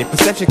Tiffany?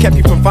 Perception kept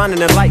you from finding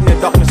the light in the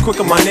darkness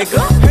quicker, my nigga.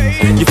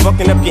 You're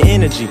fucking up your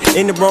energy,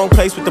 in the wrong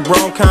place with the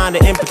wrong kind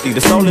of empathy.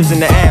 The soul is in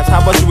the abs,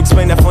 how about you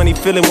explain that funny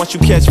feeling once you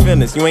catch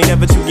feelings? You ain't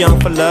never too young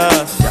for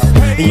love,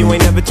 and you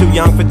ain't never too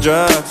young for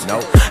drugs,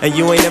 and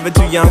you ain't never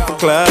too young for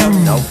clubs,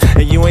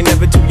 and you ain't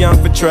never too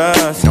young for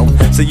trust,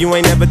 so you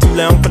ain't never too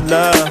young for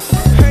love.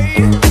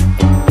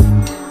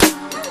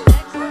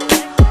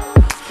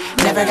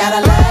 Never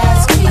got a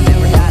last key. I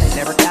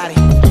never got it.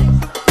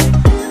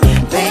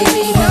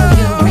 Baby, do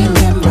you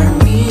remember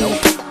me?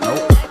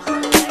 Nope.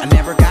 I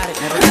never got it.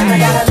 Never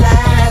got a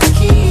last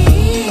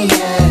key.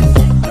 Yeah.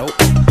 Nope.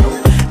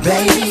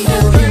 Baby, do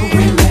you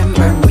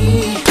remember me?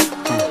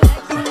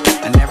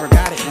 I never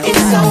got it.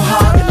 It's so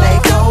hard to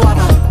let go of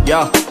her. Yo.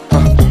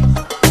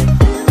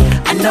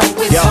 I know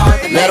it's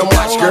hard to let go them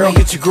watch, girl,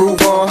 get your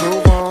groove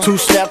on.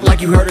 Two-step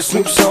like you heard a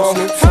Snoop song.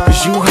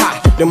 Cause you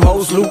hot, them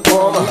hoes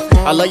lukewarm.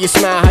 I love your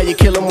smile, how you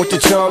kill them with the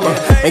charm.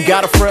 Ain't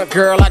got a front,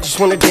 girl, I just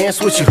wanna dance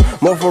with you.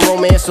 More for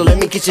romance, so let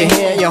me get your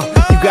hand, yo.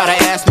 You got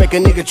an ass, make a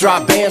nigga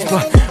drop bands.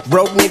 But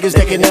broke niggas,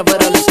 they can never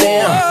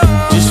understand.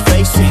 Just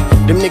face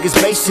it, them niggas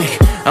basic.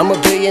 I'm a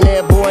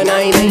billionaire boy and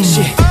I ain't ain't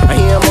shit. I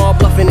hear them all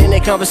bluffing in their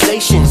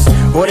conversations.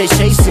 Or they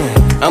chasing,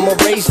 I'ma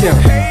raise them.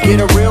 Get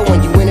a real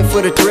one, you in it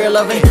for the thrill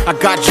of it. I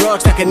got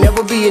drugs that can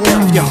never be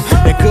enough, yo.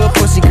 That good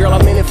pussy, girl,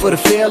 I'm in it for the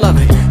feel of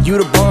it. You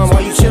the bomb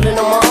while you chillin'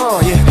 on my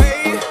arm, yeah.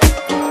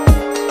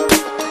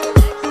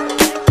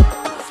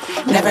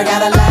 Never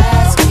got a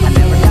last key. I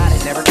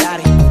never got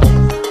it.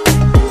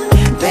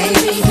 Baby,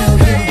 do you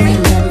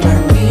remember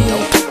me?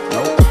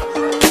 Nope.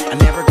 I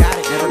never got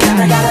it.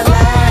 Never got a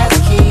last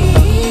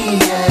key.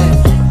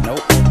 Yeah.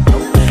 Nope.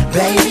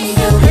 Baby,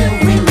 do you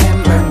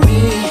remember me?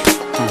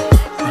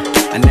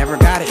 I never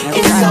got it.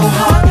 It's so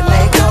hard to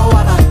let go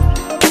of her.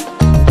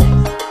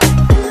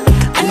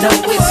 I know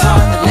it's